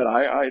personally, but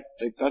I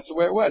think that's the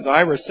way it was.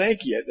 Ira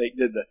Sankey, I think,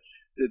 did the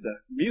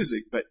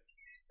music, but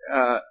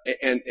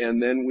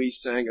and then we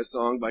sang a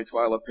song by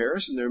Twyla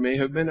Paris, and there may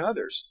have been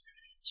others.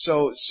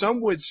 So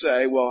some would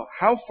say, well,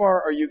 how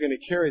far are you going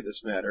to carry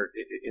this matter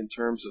in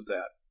terms of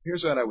that?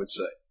 Here's what I would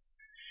say.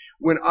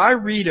 When I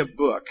read a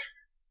book,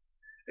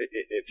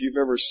 if you've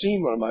ever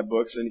seen one of my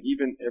books, and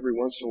even every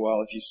once in a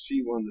while, if you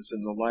see one that's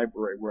in the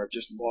library where I've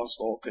just lost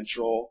all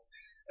control,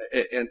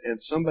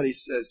 and somebody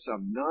says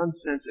some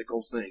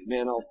nonsensical thing,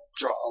 man, I'll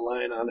draw a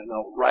line on it and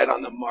I'll write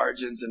on the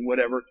margins and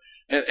whatever.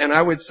 And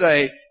I would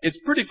say, it's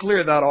pretty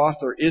clear that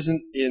author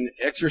isn't in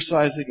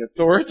exercising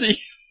authority.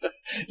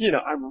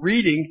 I'm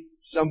reading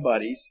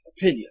somebody's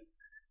opinion.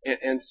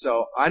 And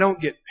so I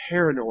don't get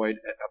paranoid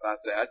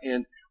about that.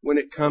 And when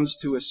it comes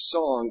to a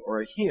song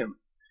or a hymn,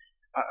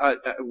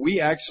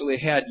 we actually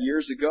had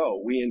years ago,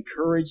 we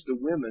encouraged the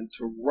women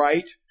to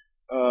write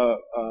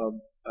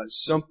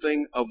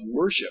something of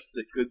worship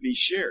that could be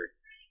shared.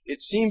 It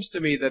seems to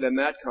me that in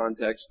that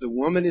context, the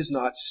woman is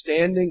not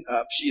standing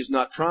up. She is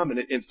not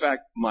prominent. In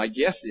fact, my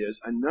guess is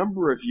a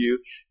number of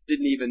you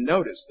didn't even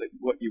notice that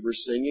what you were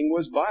singing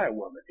was by a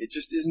woman. It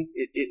just isn't,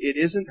 it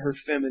isn't her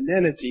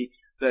femininity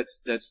that's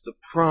the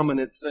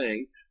prominent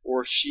thing,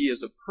 or she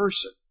is a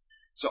person.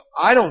 So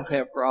I don't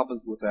have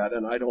problems with that,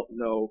 and I don't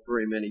know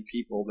very many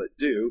people that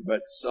do,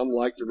 but some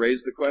like to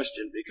raise the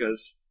question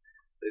because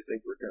they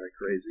think we're kind of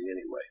crazy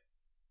anyway.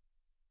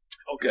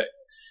 Okay.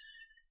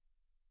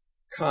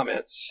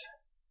 Comments.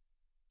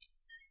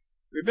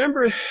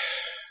 Remember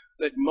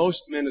that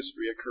most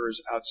ministry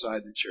occurs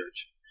outside the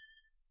church.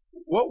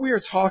 What we are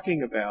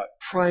talking about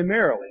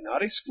primarily,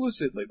 not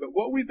exclusively, but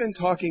what we've been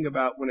talking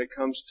about when it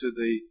comes to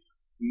the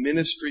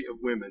ministry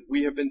of women,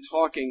 we have been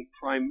talking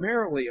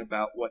primarily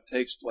about what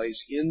takes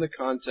place in the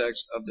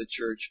context of the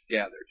church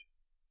gathered.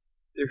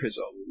 There is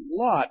a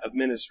lot of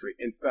ministry.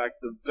 In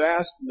fact, the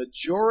vast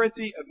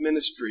majority of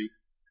ministry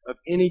of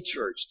any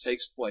church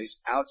takes place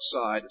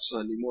outside of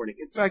Sunday morning.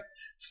 In fact,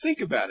 think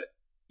about it.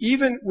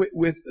 Even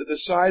with the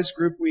size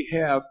group we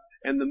have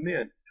and the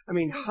men. I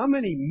mean, how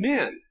many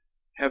men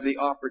have the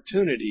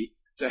opportunity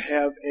to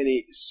have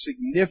any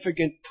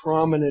significant,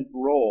 prominent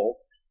role.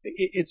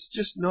 It's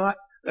just not,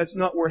 that's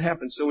not where it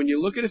happens. So when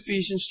you look at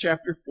Ephesians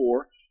chapter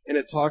 4, and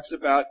it talks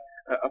about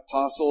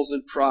apostles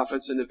and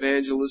prophets and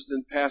evangelists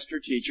and pastor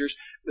teachers,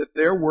 that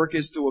their work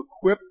is to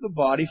equip the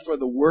body for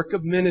the work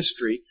of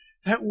ministry.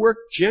 That work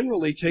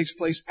generally takes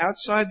place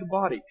outside the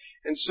body.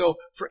 And so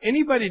for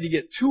anybody to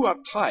get too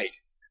uptight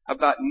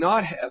about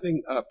not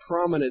having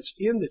prominence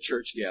in the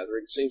church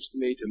gathering seems to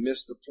me to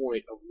miss the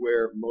point of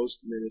where most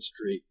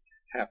ministry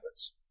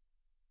happens.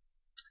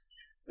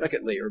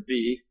 Secondly, or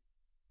B,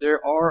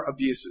 there are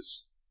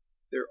abuses.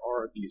 There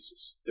are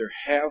abuses. There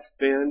have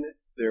been,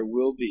 there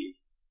will be.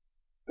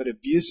 But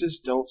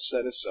abuses don't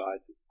set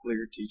aside the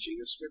clear teaching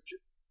of Scripture.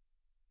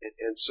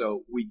 And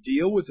so we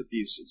deal with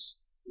abuses.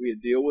 We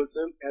deal with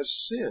them as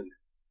sin.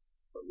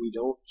 But we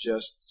don't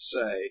just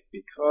say,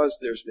 because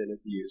there's been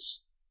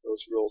abuse,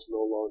 those rules no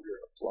longer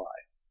apply.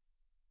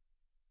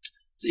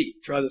 C,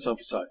 try this on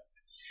for size.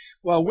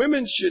 While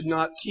women should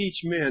not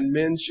teach men,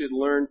 men should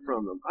learn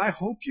from them. I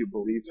hope you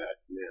believe that,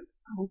 men.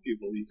 I hope you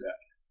believe that.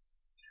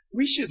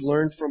 We should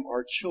learn from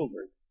our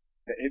children.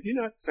 Have you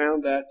not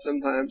found that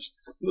sometimes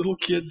little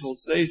kids will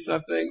say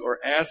something or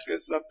ask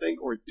us something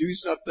or do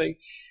something,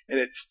 and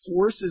it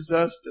forces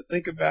us to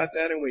think about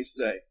that, and we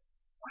say,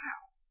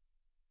 wow,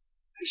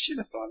 I should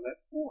have thought of that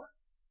before.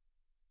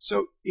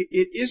 So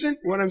it isn't,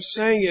 what I'm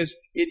saying is,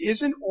 it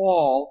isn't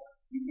all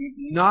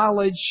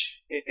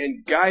knowledge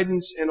and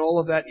guidance, and all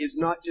of that is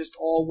not just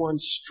all one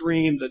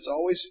stream that's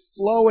always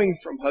flowing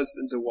from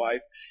husband to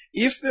wife.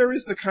 If there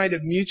is the kind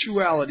of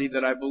mutuality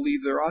that I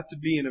believe there ought to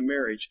be in a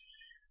marriage,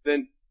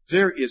 then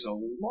there is a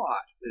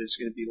lot that is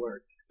going to be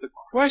learned. The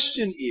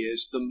question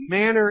is the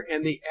manner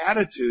and the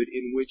attitude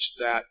in which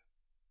that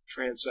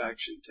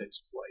transaction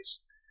takes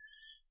place.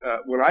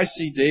 When I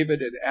see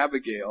David and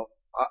Abigail,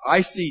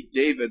 I see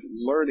David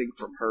learning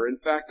from her. In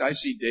fact, I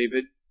see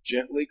David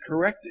gently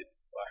corrected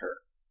by her.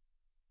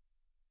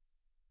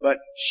 But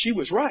she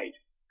was right.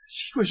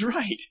 She was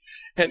right.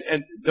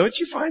 And don't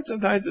you find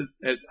sometimes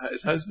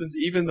as husbands,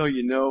 even though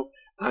you know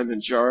I'm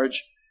in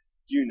charge,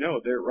 you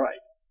know they're right.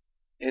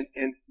 And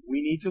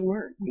we need to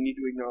learn. We need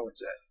to acknowledge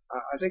that.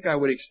 I think I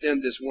would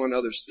extend this one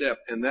other step,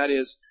 and that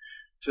is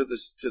to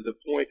the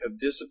point of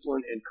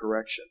discipline and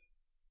correction.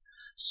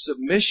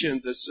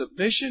 Submission, the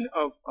submission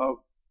of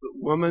the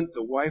woman,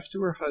 the wife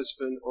to her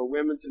husband, or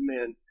women to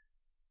men,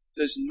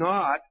 does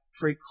not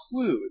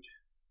preclude,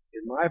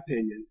 in my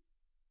opinion,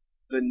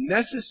 the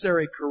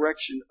necessary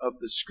correction of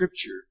the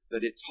Scripture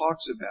that it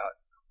talks about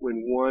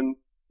when one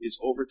is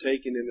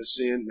overtaken in a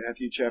sin,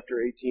 Matthew chapter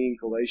 18,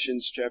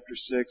 Galatians chapter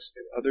 6,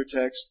 and other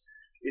texts.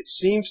 It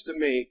seems to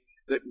me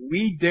that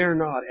we dare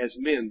not, as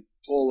men,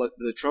 pull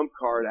the trump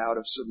card out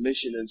of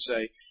submission and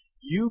say,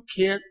 you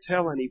can't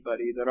tell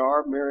anybody that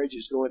our marriage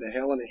is going to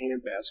hell in a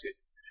handbasket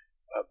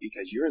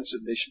because you're in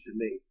submission to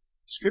me.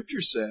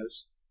 Scripture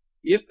says,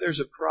 if there's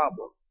a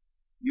problem,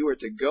 you are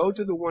to go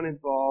to the one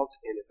involved,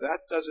 and if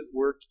that doesn't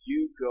work,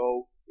 you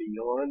go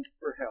beyond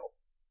for help.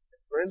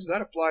 Friends,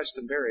 that applies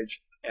to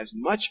marriage as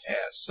much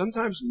as,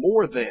 sometimes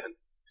more than,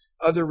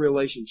 other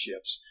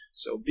relationships.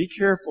 So be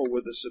careful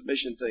with the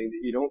submission thing,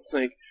 that you don't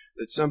think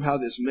that somehow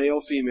this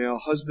male-female,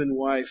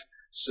 husband-wife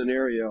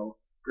scenario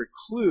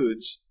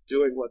precludes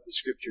doing what the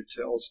Scripture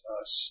tells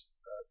us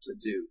to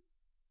do.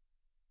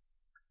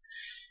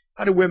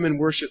 How do women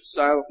worship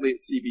silently at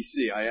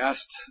CBC? I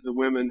asked the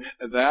women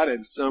that,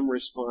 and some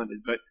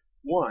responded. But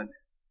one,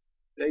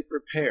 they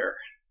prepare.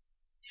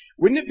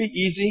 Wouldn't it be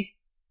easy?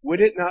 Would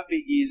it not be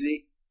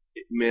easy,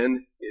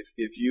 men,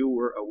 if you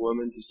were a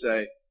woman to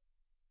say,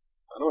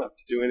 I don't have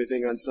to do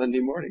anything on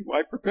Sunday morning.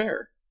 Why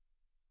prepare?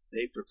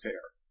 They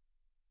prepare.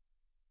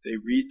 They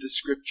read the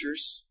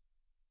Scriptures.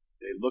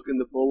 They look in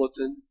the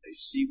bulletin. They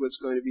see what's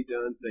going to be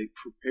done. They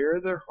prepare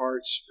their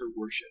hearts for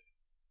worship.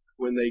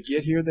 When they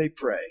get here, they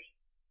pray.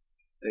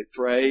 They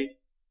pray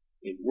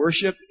in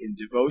worship, in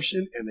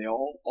devotion, and they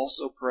all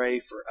also pray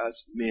for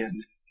us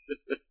men.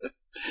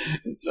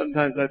 And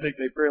sometimes I think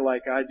they pray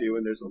like I do,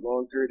 and there's a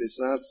long period of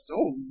silence.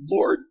 Oh,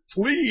 Lord,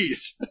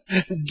 please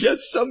get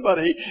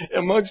somebody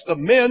amongst the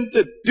men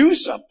to do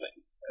something,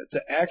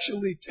 to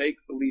actually take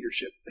the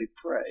leadership. They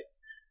pray.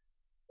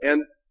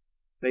 And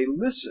they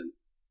listen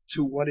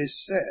to what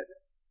is said.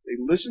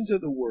 They listen to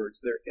the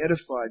words. They're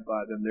edified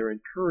by them. They're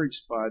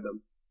encouraged by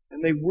them.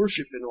 And they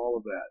worship in all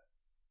of that.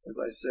 As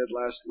I said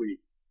last week,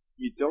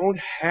 you don't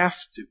have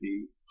to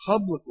be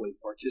publicly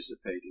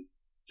participating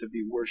to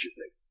be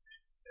worshiping.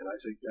 And I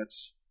think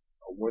that's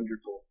a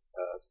wonderful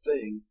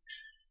thing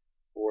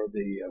for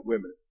the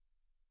women.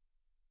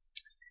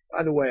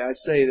 By the way, I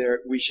say there,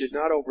 we should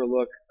not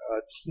overlook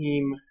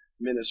team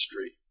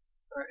ministry.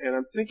 And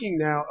I'm thinking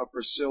now of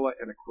Priscilla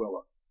and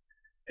Aquila.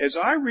 As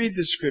I read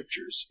the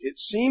Scriptures, it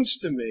seems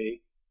to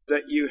me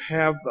that you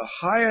have the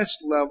highest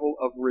level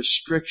of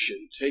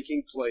restriction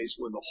taking place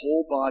when the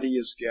whole body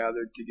is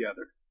gathered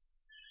together.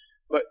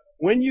 But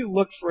when you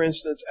look, for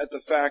instance, at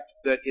the fact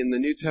that in the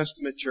New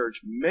Testament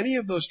church, many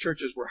of those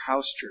churches were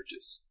house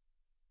churches.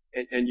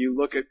 And you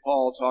look at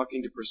Paul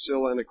talking to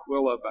Priscilla and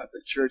Aquila about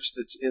the church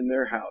that's in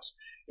their house.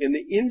 in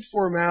the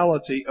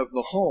informality of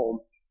the home,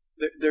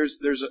 there's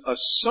a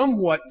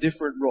somewhat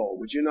different role.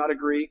 Would you not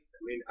agree?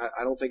 I mean,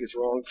 I don't think it's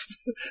wrong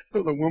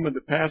for the woman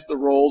to pass the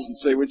roles and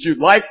say, would you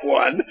like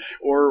one?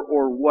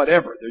 Or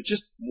whatever. There's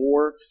just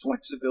more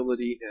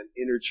flexibility and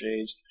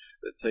interchange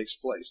that takes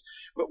place.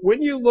 But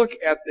when you look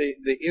at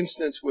the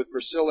instance with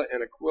Priscilla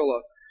and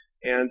Aquila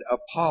and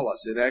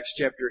Apollos in Acts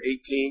chapter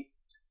 18,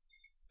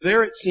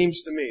 there it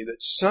seems to me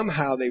that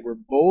somehow they were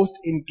both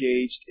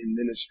engaged in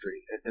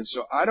ministry. And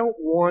so I don't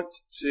want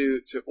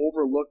to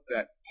overlook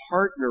that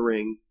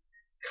partnering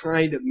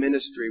kind of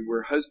ministry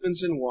where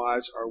husbands and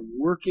wives are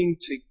working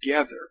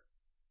together.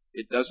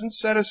 It doesn't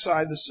set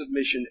aside the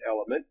submission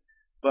element,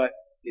 but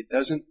it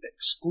doesn't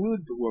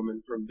exclude the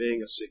woman from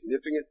being a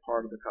significant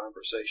part of the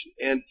conversation.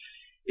 And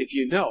if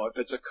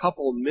it's a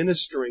couple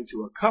ministering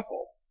to a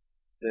couple,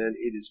 then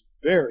it is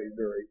very,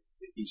 very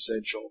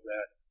essential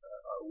that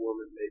a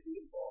woman may be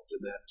involved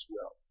in that as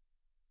well.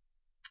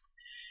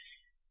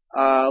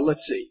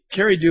 Let's see.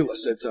 Carrie Dula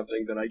said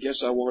something that I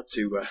guess I want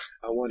to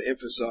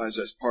emphasize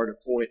as part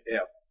of point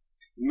F.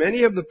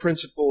 Many of the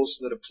principles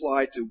that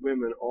apply to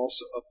women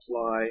also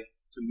apply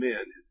to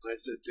men. I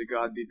said, to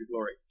God be the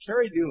glory.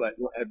 Carrie Dula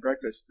at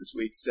breakfast this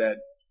week said,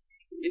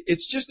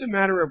 it's just a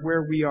matter of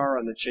where we are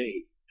on the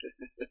chain.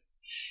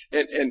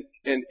 and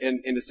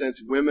in a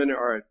sense, women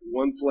are at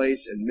one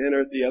place and men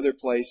are at the other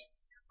place.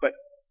 But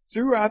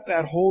throughout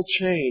that whole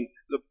chain,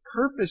 the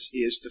purpose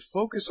is to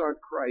focus on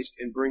Christ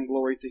and bring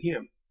glory to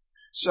Him.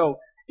 So,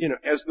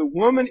 as the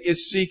woman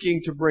is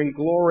seeking to bring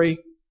glory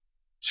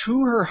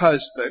to her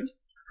husband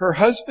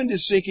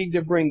is seeking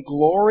to bring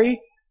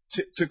glory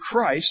to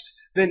Christ,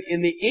 then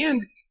in the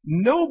end,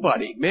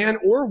 nobody, man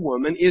or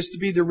woman, is to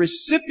be the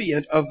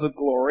recipient of the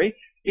glory.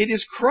 It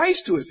is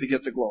Christ who is to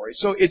get the glory.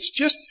 So it's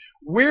just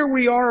where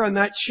we are on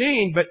that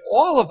chain, but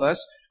all of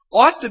us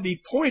ought to be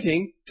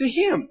pointing to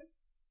Him.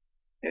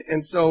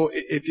 And so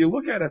if you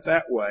look at it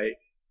that way,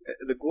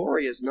 the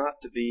glory is not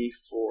to be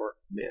for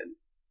men.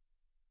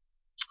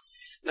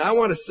 Now I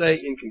want to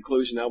say in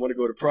conclusion, I want to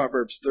go to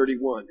Proverbs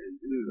 31,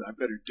 and I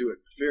better do it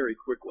very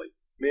quickly.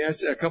 May I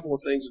say a couple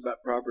of things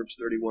about Proverbs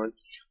 31?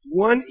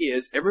 One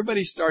is,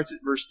 everybody starts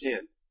at verse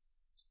 10.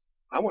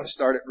 I want to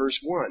start at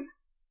verse 1.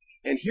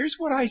 And here's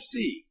what I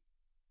see.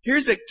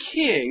 Here's a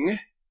king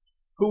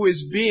who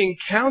is being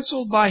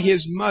counseled by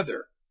his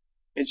mother.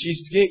 And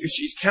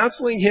she's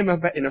counseling him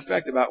about, in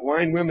effect, about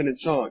wine, women, and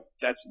song.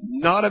 That's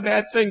not a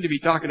bad thing to be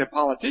talking to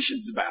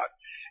politicians about.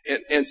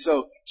 And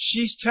so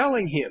she's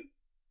telling him,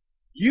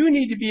 you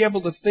need to be able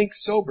to think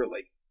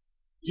soberly.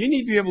 You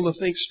need to be able to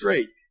think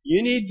straight.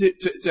 You need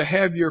to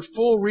have your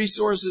full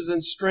resources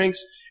and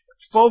strengths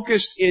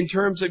focused in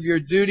terms of your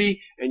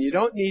duty, and you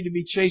don't need to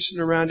be chasing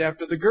around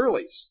after the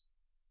girlies.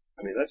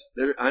 I mean, that's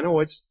there. I know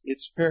it's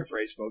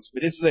paraphrased, folks,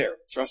 but it's there.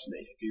 Trust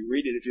me. If you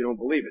read it, if you don't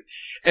believe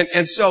it.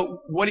 And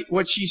so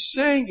what she's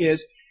saying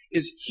is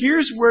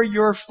here's where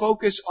your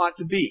focus ought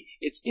to be.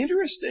 It's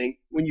interesting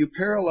when you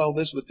parallel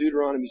this with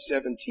Deuteronomy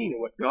 17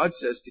 and what God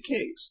says to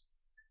kings.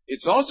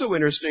 It's also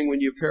interesting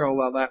when you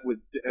parallel that with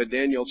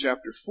Daniel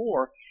chapter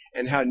 4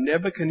 and how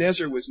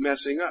Nebuchadnezzar was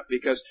messing up,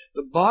 because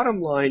the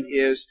bottom line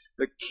is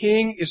the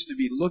king is to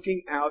be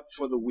looking out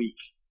for the weak.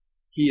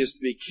 He is to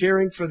be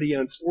caring for the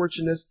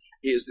unfortunate.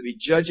 He is to be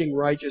judging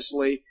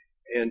righteously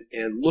and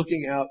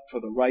looking out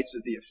for the rights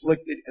of the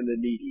afflicted and the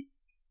needy.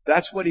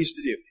 That's what he's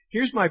to do.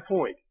 Here's my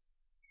point.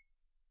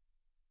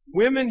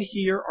 Women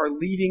here are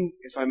leading,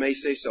 if I may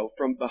say so,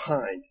 from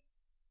behind.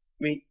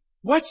 I mean,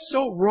 what's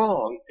so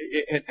wrong?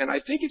 And I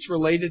think it's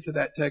related to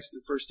that text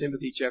in 1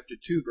 Timothy chapter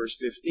 2, verse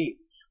 15,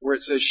 where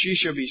it says, she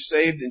shall be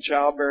saved in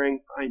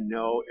childbearing. I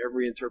know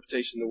every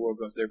interpretation in the world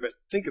goes there, but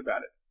think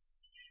about it.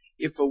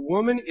 If a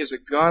woman is a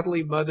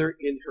godly mother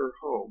in her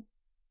home,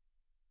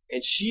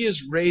 and she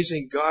is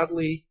raising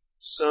godly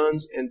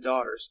sons and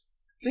daughters,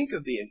 think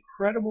of the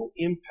incredible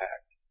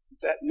impact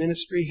that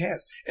ministry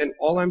has. And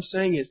all I'm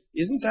saying is,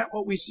 isn't that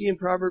what we see in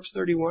Proverbs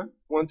 31,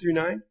 1 through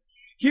 9?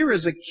 Here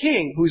is a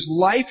king whose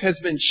life has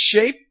been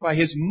shaped by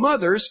his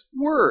mother's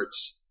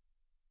words.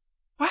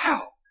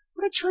 Wow,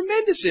 what a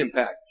tremendous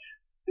impact.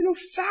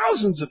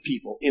 Thousands of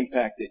people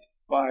impacted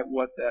by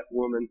what that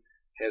woman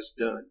has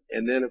done.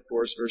 And then, of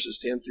course, verses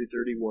 10 through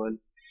 31,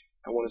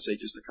 I want to say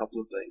just a couple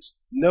of things.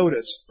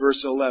 Notice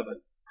verse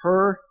 11.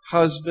 Her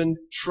husband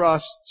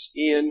trusts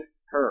in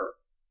her.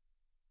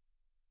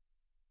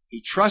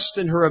 He trusts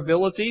in her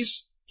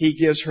abilities. He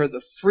gives her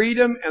the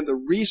freedom and the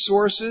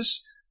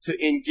resources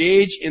to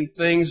engage in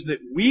things that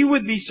we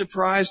would be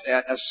surprised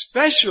at,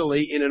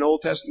 especially in an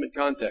Old Testament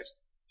context.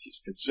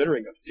 She's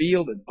considering a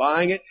field and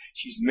buying it.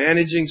 She's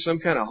managing some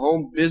kind of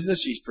home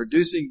business. She's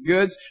producing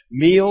goods,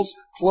 meals,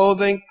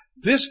 clothing.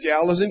 This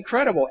gal is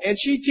incredible. And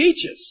she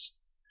teaches.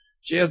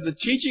 She has the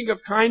teaching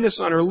of kindness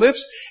on her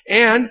lips,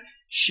 and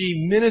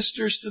she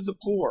ministers to the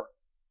poor.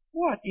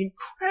 What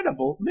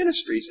incredible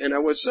ministries. And I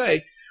would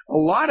say a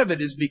lot of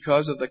it is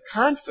because of the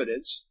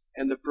confidence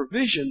and the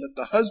provision that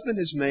the husband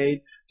has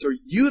made to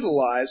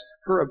utilize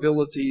her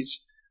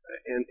abilities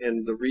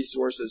and the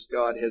resources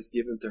God has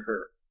given to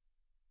her.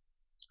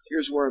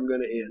 Here's where I'm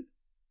going to end.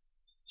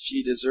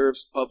 she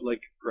deserves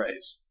public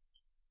praise.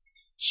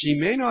 She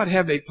may not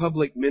have a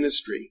public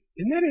ministry.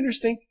 Isn't that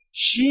interesting?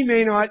 She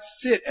may not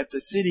sit at the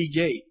city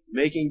gate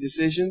making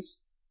decisions,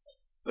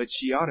 but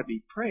she ought to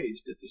be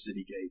praised at the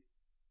city gate.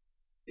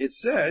 It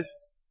says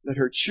that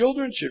her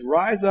children should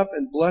rise up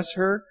and bless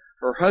her,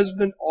 her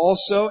husband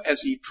also,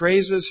 as he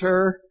praises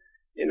her.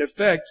 In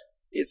effect,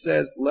 it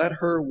says, let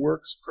her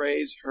works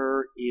praise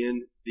her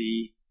in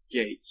the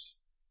gates.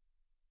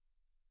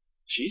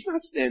 She's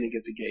not standing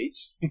at the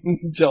gates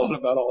telling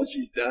about all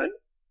she's done.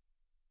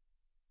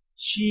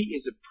 She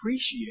is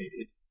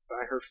appreciated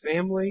by her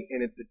family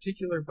and in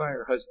particular by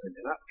her husband.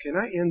 And can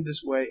I end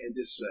this way and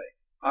just say,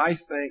 I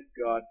thank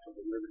God for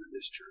the women of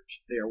this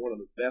church. They are one of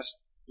the best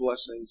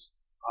blessings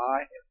I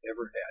have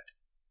ever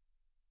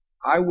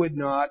had. I would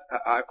not,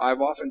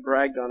 I've often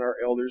bragged on our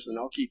elders, and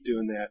I'll keep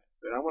doing that,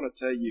 but I want to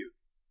tell you,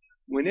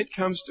 when it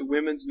comes to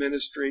women's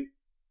ministry,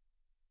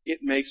 it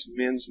makes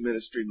men's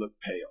ministry look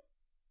pale.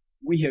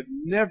 We have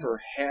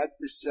never had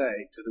to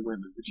say to the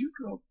women, would you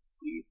girls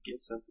please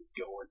get something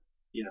going?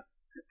 You know,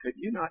 could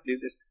you not do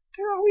this?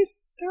 They're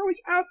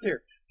always out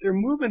there. They're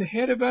moving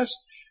ahead of us.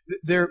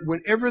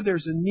 Whenever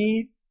there's a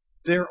need,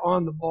 they're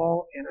on the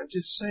ball. And I'm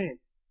just saying,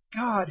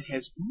 God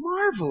has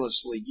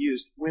marvelously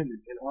used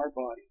women in our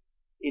body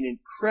in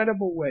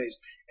incredible ways.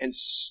 And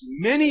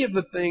many of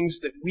the things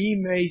that we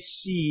may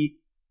see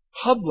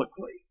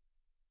publicly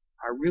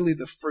are really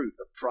the fruit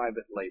of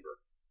private labor.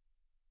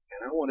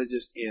 And I want to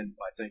just end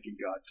by thanking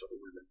God for the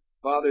women.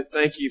 Father,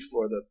 thank you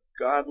for the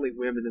godly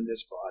women in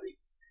this body.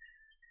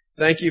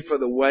 Thank you for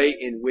the way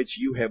in which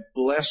you have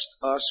blessed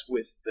us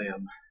with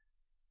them,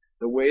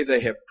 the way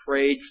they have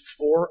prayed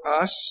for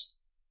us,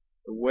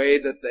 the way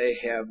that they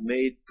have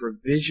made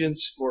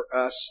provisions for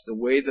us, the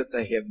way that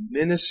they have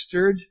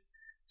ministered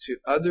to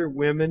other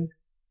women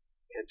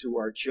and to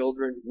our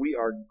children. We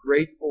are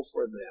grateful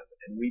for them,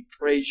 and we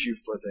praise you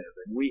for them,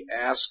 and we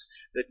ask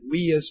that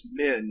we as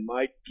men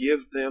might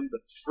give them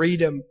the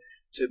freedom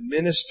to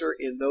minister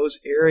in those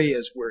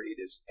areas where it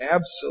is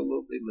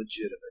absolutely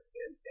legitimate.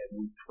 And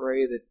we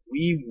pray that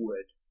we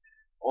would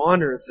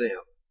honor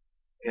them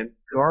and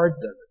guard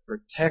them and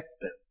protect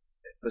them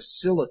and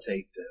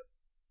facilitate them.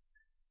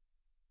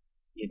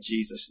 In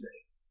Jesus' name.